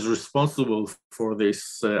person who is responsible for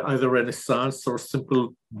this either renaissance or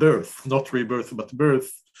simple birth, not rebirth, but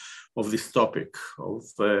birth of this topic of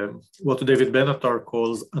what David Benatar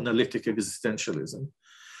calls analytic existentialism.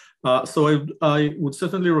 So I would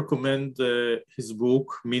certainly recommend his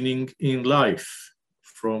book, Meaning in Life,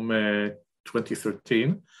 from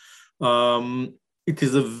 2013. It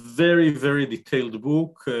is a very, very detailed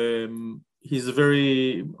book.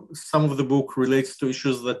 Some of the book relates to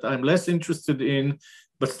issues that I'm less interested in,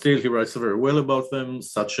 but still he writes very well about them,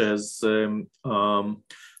 such as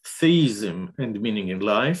theism and meaning in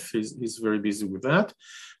life. He's very busy with that.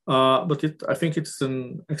 But I think it's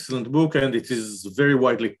an excellent book, and it is very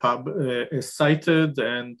widely cited.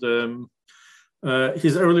 And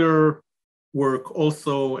his earlier work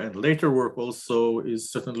also and later work also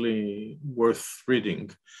is certainly worth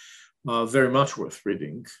reading, very much worth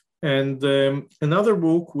reading. And another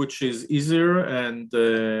book which is easier and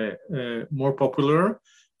more popular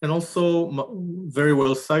and also very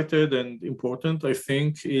well cited and important, I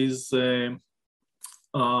think, is Susan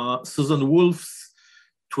Wolf's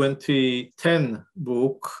 2010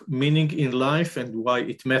 book, Meaning in Life and Why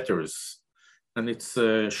It Matters. And it's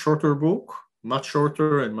a shorter book, much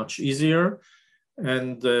shorter and much easier.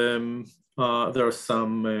 And there are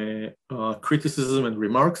some criticism and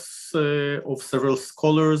remarks of several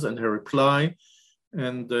scholars and her reply,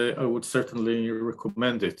 and I would certainly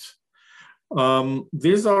recommend it.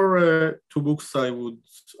 These are two books I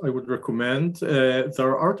would recommend. There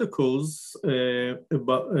are articles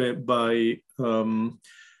by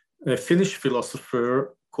a Finnish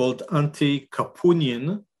philosopher called Antti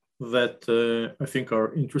Kapunin that I think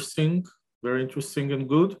are interesting, very interesting and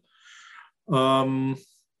good.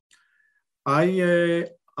 I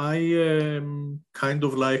kind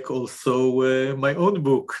of like also my own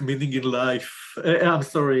book, Meaning in Life.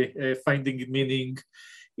 Finding Meaning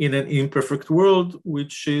in an Imperfect World,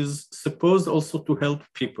 which is supposed also to help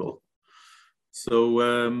people. So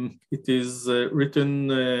it is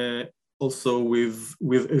written also with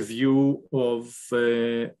a view of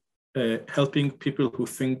helping people who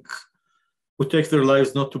take their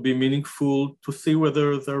lives not to be meaningful, to see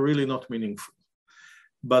whether they're really not meaningful.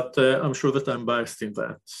 But I'm sure that I'm biased in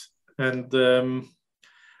that. And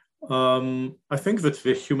I think that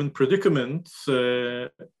The Human Predicament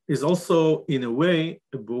is also, in a way,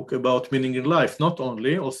 a book about meaning in life, not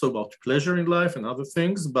only, also about pleasure in life and other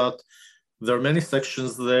things, but there are many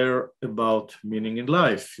sections there about meaning in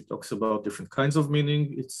life. It talks about different kinds of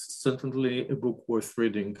meaning. It's certainly a book worth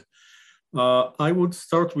reading. I would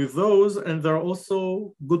start with those, and there are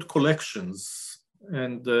also good collections.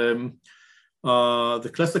 And the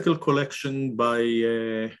classical collection by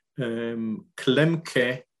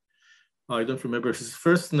Klemke, I don't remember his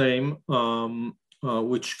first name,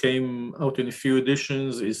 which came out in a few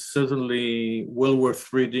editions, is certainly well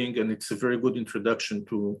worth reading, and it's a very good introduction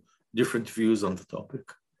to different views on the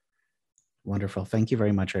topic. Wonderful. Thank you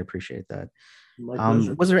very much. I appreciate that. My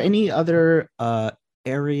pleasure. Was there any other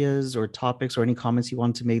areas or topics or any comments you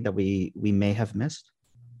want to make that we may have missed?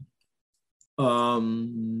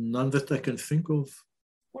 None that I can think of.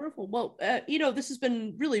 Wonderful. Well, Iddo, this has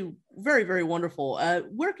been really very, very wonderful.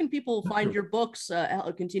 Where can people find your books,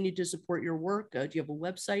 continue to support your work? Do you have a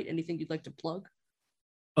website? Anything you'd like to plug?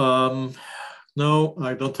 No,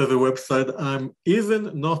 I don't have a website. I'm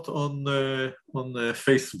even not on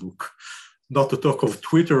Facebook, not to talk of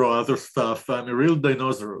Twitter or other stuff. I'm a real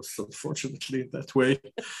dinosaurus, unfortunately, in that way.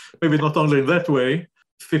 Maybe not only in that way.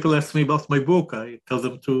 If people ask me about my book, I tell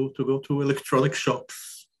them to go to electronic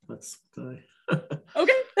shops. That's what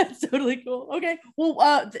Okay, that's totally cool. Okay,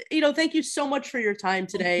 well, thank you so much for your time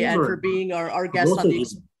today and for being our guest on the.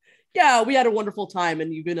 Yeah, we had a wonderful time,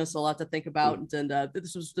 and you've given us a lot to think about, and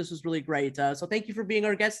this was really great. So thank you for being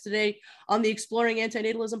our guest today on the Exploring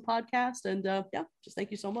Antinatalism podcast, and just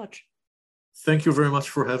thank you so much. Thank you very much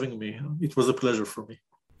for having me. It was a pleasure for me.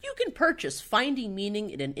 You can purchase Finding Meaning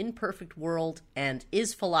in an Imperfect World and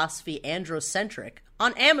Is Philosophy Androcentric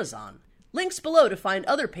on Amazon. Links below to find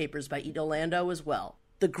other papers by Iddo Landau as well.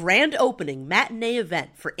 The grand opening matinee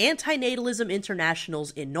event for Antinatalism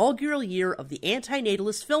International's inaugural year of the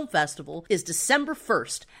Antinatalist Film Festival is December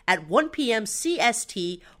 1st at 1 p.m.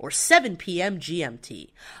 CST or 7 p.m.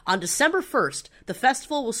 GMT. On December 1st, the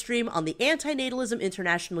festival will stream on the Antinatalism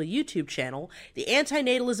International YouTube channel, the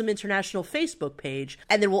Antinatalism International Facebook page,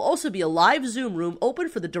 and there will also be a live Zoom room open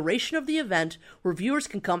for the duration of the event where viewers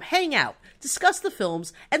can come hang out, discuss the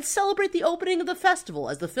films, and celebrate the opening of the festival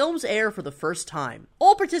as the films air for the first time.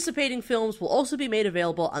 All participating films will also be made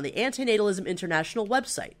available on the Antinatalism International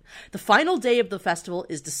website. The final day of the festival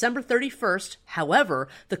is December 31st. However,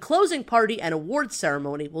 the closing party and awards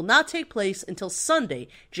ceremony will not take place until Sunday,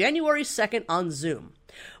 January 2nd on Zoom.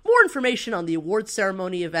 More information on the awards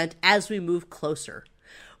ceremony event as we move closer.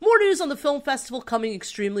 More news on the film festival coming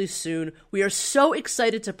extremely soon. We are so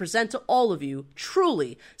excited to present to all of you,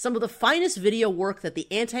 truly, some of the finest video work that the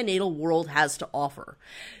antinatal world has to offer.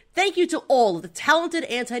 Thank you to all of the talented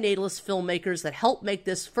antinatalist filmmakers that helped make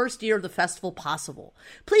this first year of the festival possible.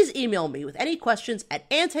 Please email me with any questions at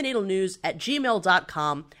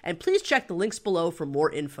antinatalnews@gmail.com, and please check the links below for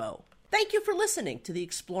more info. Thank you for listening to the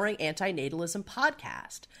Exploring Antinatalism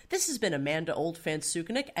podcast. This has been Amanda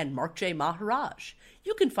Oldfan-Sukenick and Mark J. Maharaj.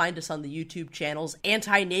 You can find us on the YouTube channels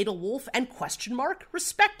Antinatal Wolf and Question Mark,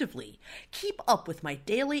 respectively. Keep up with my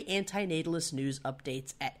daily antinatalist news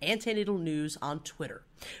updates at Antinatal News on Twitter.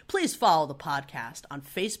 Please follow the podcast on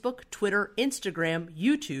Facebook, Twitter, Instagram,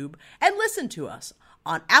 YouTube, and listen to us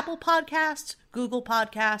on Apple Podcasts, Google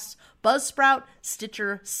Podcasts, Buzzsprout,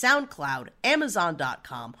 Stitcher, SoundCloud,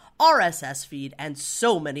 Amazon.com, RSS feed, and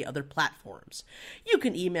so many other platforms. You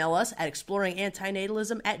can email us at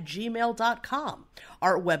exploringantinatalism@gmail.com.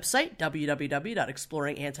 Our website,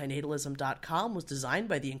 www.exploringantinatalism.com, was designed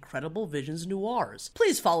by the incredible Visions Noirs.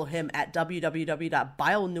 Please follow him at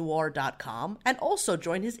www.bionoir.com and also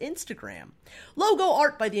join his Instagram. Logo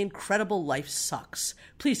art by the incredible Life Sucks.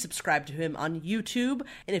 Please subscribe to him on YouTube,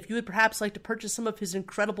 and if you would perhaps like to purchase some of his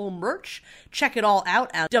incredible merch, check it all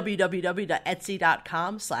out at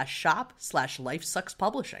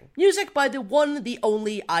www.etsy.com/shop/lifesuckspublishing. Music by the one, the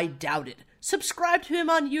only, I Doubted. Subscribe to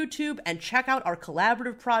him on YouTube and check out our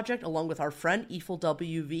collaborative project along with our friend Eiffel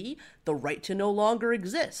WV, The Right to No Longer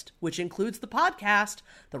Exist, which includes the podcast,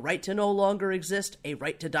 The Right to No Longer Exist, A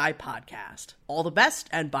Right to Die podcast. All the best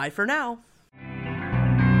and bye for now.